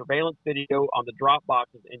gathered surveillance video on the drop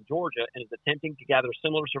boxes in Georgia and is attempting to gather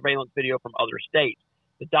similar surveillance video from other states.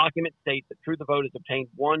 The document states that True the Vote has obtained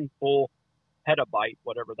 1 full petabyte,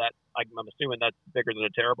 whatever that, I'm assuming that's bigger than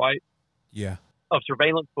a terabyte. Yeah. Of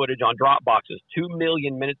surveillance footage on drop boxes, 2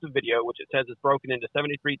 million minutes of video, which it says is broken into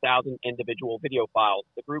 73,000 individual video files.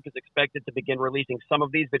 The group is expected to begin releasing some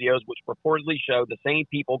of these videos, which purportedly show the same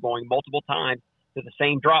people going multiple times to the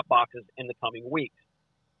same drop boxes in the coming weeks.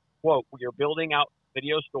 Quote, we are building out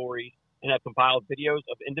video stories and have compiled videos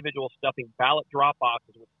of individuals stuffing ballot drop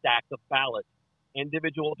boxes with stacks of ballots,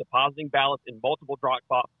 individual depositing ballots in multiple drop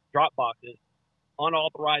boxes,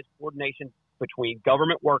 unauthorized coordination between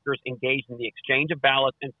government workers engaged in the exchange of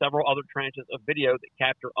ballots, and several other tranches of video that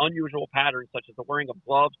capture unusual patterns such as the wearing of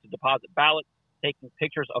gloves to deposit ballots, taking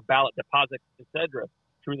pictures of ballot deposits, etc.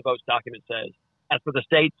 True the Votes document says. As for the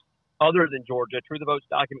states other than Georgia, True the Votes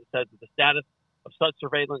document says that the status of such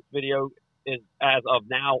surveillance video is, as of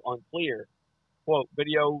now, unclear. Quote,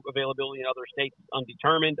 video availability in other states is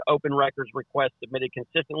undetermined. Open records requests submitted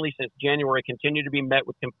consistently since January continue to be met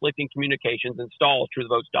with conflicting communications and stalls, True the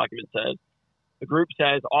Votes document says. The group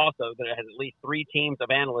says also that it has at least 3 teams of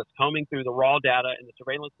analysts combing through the raw data and the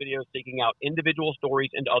surveillance videos, seeking out individual stories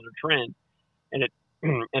and other trends, and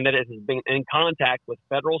that it has been in contact with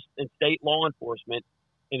federal and state law enforcement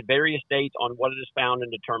in various states on what it has found and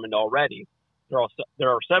determined already. There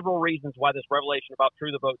are several reasons why this revelation about True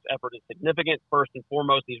the Vote's effort is significant. First and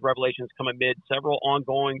foremost, these revelations come amid several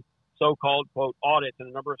ongoing so-called, quote, audits in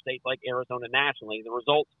a number of states like Arizona nationally. The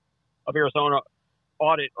results of Arizona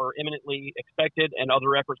audit are imminently expected, and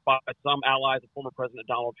other efforts by some allies of former President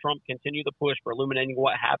Donald Trump continue the push for illuminating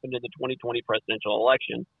what happened in the 2020 presidential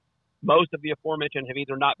election. Most of the aforementioned have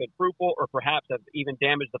either not been fruitful or perhaps have even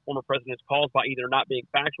damaged the former president's cause by either not being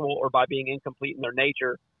factual or by being incomplete in their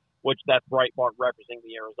nature, which that's Breitbart referencing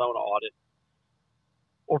the Arizona audit,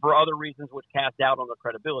 or for other reasons which cast doubt on their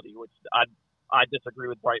credibility, which I disagree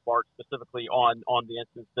with Breitbart specifically on the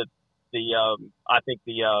instance that I think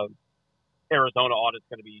the Arizona audit is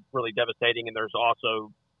going to be really devastating, and there's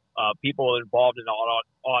also people involved in the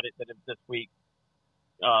audit that have this week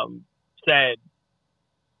said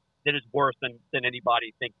that it's worse than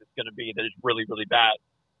anybody thinks it's going to be, that it's really, really bad.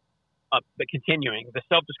 But continuing, the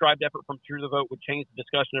self-described effort from True the Vote would change the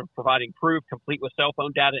discussion of providing proof, complete with cell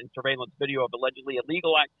phone data and surveillance video of allegedly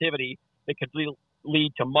illegal activity that could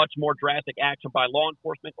lead to much more drastic action by law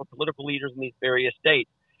enforcement or political leaders in these various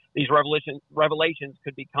states. These revelations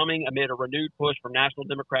could be coming amid a renewed push from national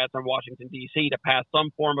Democrats in Washington, D.C. to pass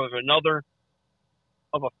some form of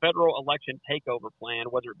a federal election takeover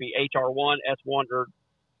plan, whether it be H.R. 1, S1, or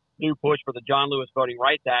new push for the John Lewis Voting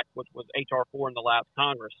Rights Act, which was H.R. 4 in the last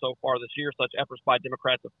Congress. So far this year, such efforts by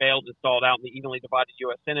Democrats have failed and stalled out in the evenly divided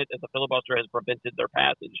U.S. Senate as the filibuster has prevented their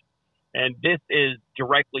passage. And this is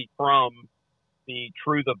directly from the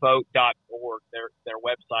truethevote.org, their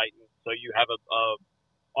website. And so you have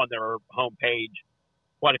on their homepage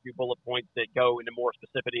quite a few bullet points that go into more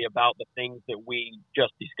specificity about the things that we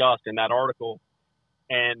just discussed in that article,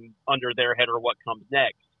 and under their header, what comes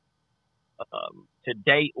next. To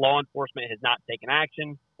date, law enforcement has not taken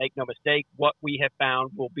action. Make no mistake, what we have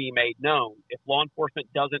found will be made known. If law enforcement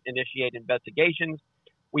doesn't initiate investigations,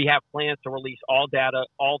 we have plans to release all data,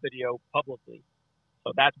 all video publicly.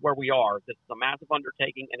 So that's where we are. This is a massive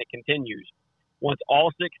undertaking, and it continues. Once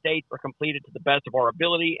all 6 states are completed to the best of our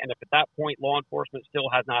ability, and if at that point law enforcement still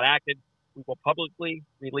has not acted, we will publicly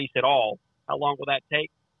release it all. How long will that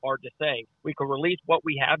take? Hard to say. We could release what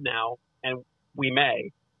we have now, and we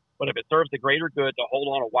may. But if it serves the greater good to hold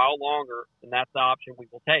on a while longer, then that's the option we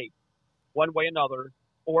will take. One way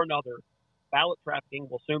or another, ballot trafficking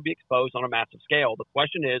will soon be exposed on a massive scale. The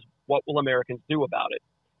question is, what will Americans do about it?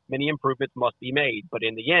 Many improvements must be made, but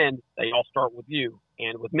in the end, they all start with you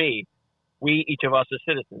and with me. We, each of us as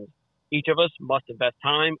citizens, each of us must invest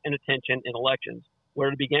time and attention in elections.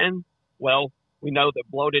 Where to begin? Well, we know that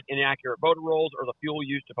bloated, inaccurate voter rolls are the fuel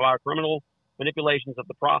used to power criminal manipulations of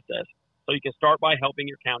the process. So you can start by helping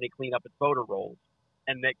your county clean up its voter rolls.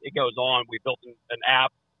 And it goes on. We built an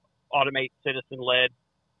app, automate citizen-led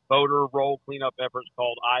voter roll cleanup efforts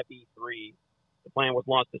called IV3. The plan was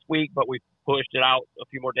launched this week, but we pushed it out a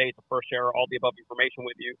few more days to first share all the above information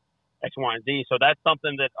with you, X, Y, and Z. So that's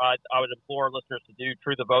something that I would implore listeners to do,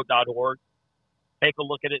 truethevote.org. Take a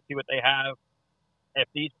look at it, see what they have. If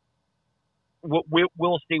these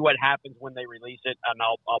we'll see what happens when they release it, and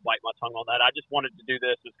I'll bite my tongue on that. I just wanted to do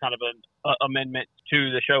this as kind of an amendment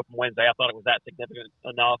to the show from Wednesday. I thought it was that significant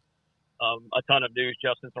enough. A ton of news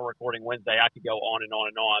just since we're recording Wednesday. I could go on and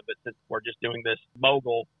on and on, but since we're just doing this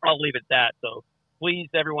mogul, I'll leave it at that. So please,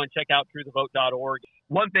 everyone, check out truethevote.org.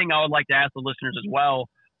 One thing I would like to ask the listeners as well,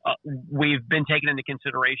 we've been taken into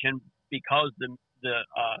consideration because the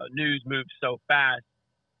news moves so fast,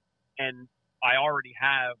 and I already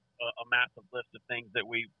have a massive list of things that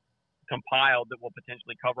we compiled that we'll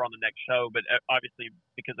potentially cover on the next show. But obviously,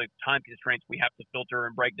 because of time constraints, we have to filter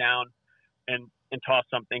and break down and toss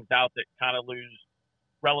some things out that kind of lose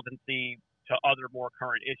relevancy to other more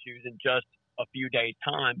current issues in just a few days'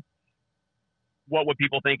 time. what would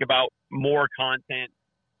people think about more content?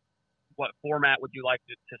 What format would you like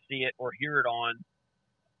to see it or hear it on?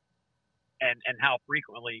 And how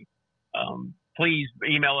frequently? Please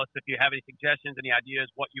email us if you have any suggestions, any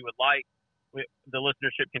ideas, what you would like. The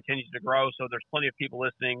listenership continues to grow, so there's plenty of people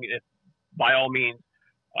listening. If by all means,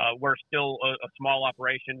 we're still a small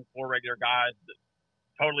operation, 4 regular guys,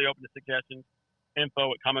 totally open to suggestions.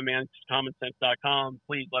 info@commonmanscommonsense.com.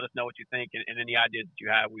 Please let us know what you think and any ideas that you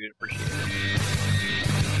have. We would appreciate it.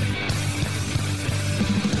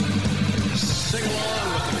 Sing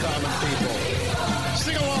along with the common people.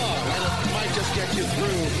 Sing along, and it might just get you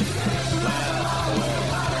through.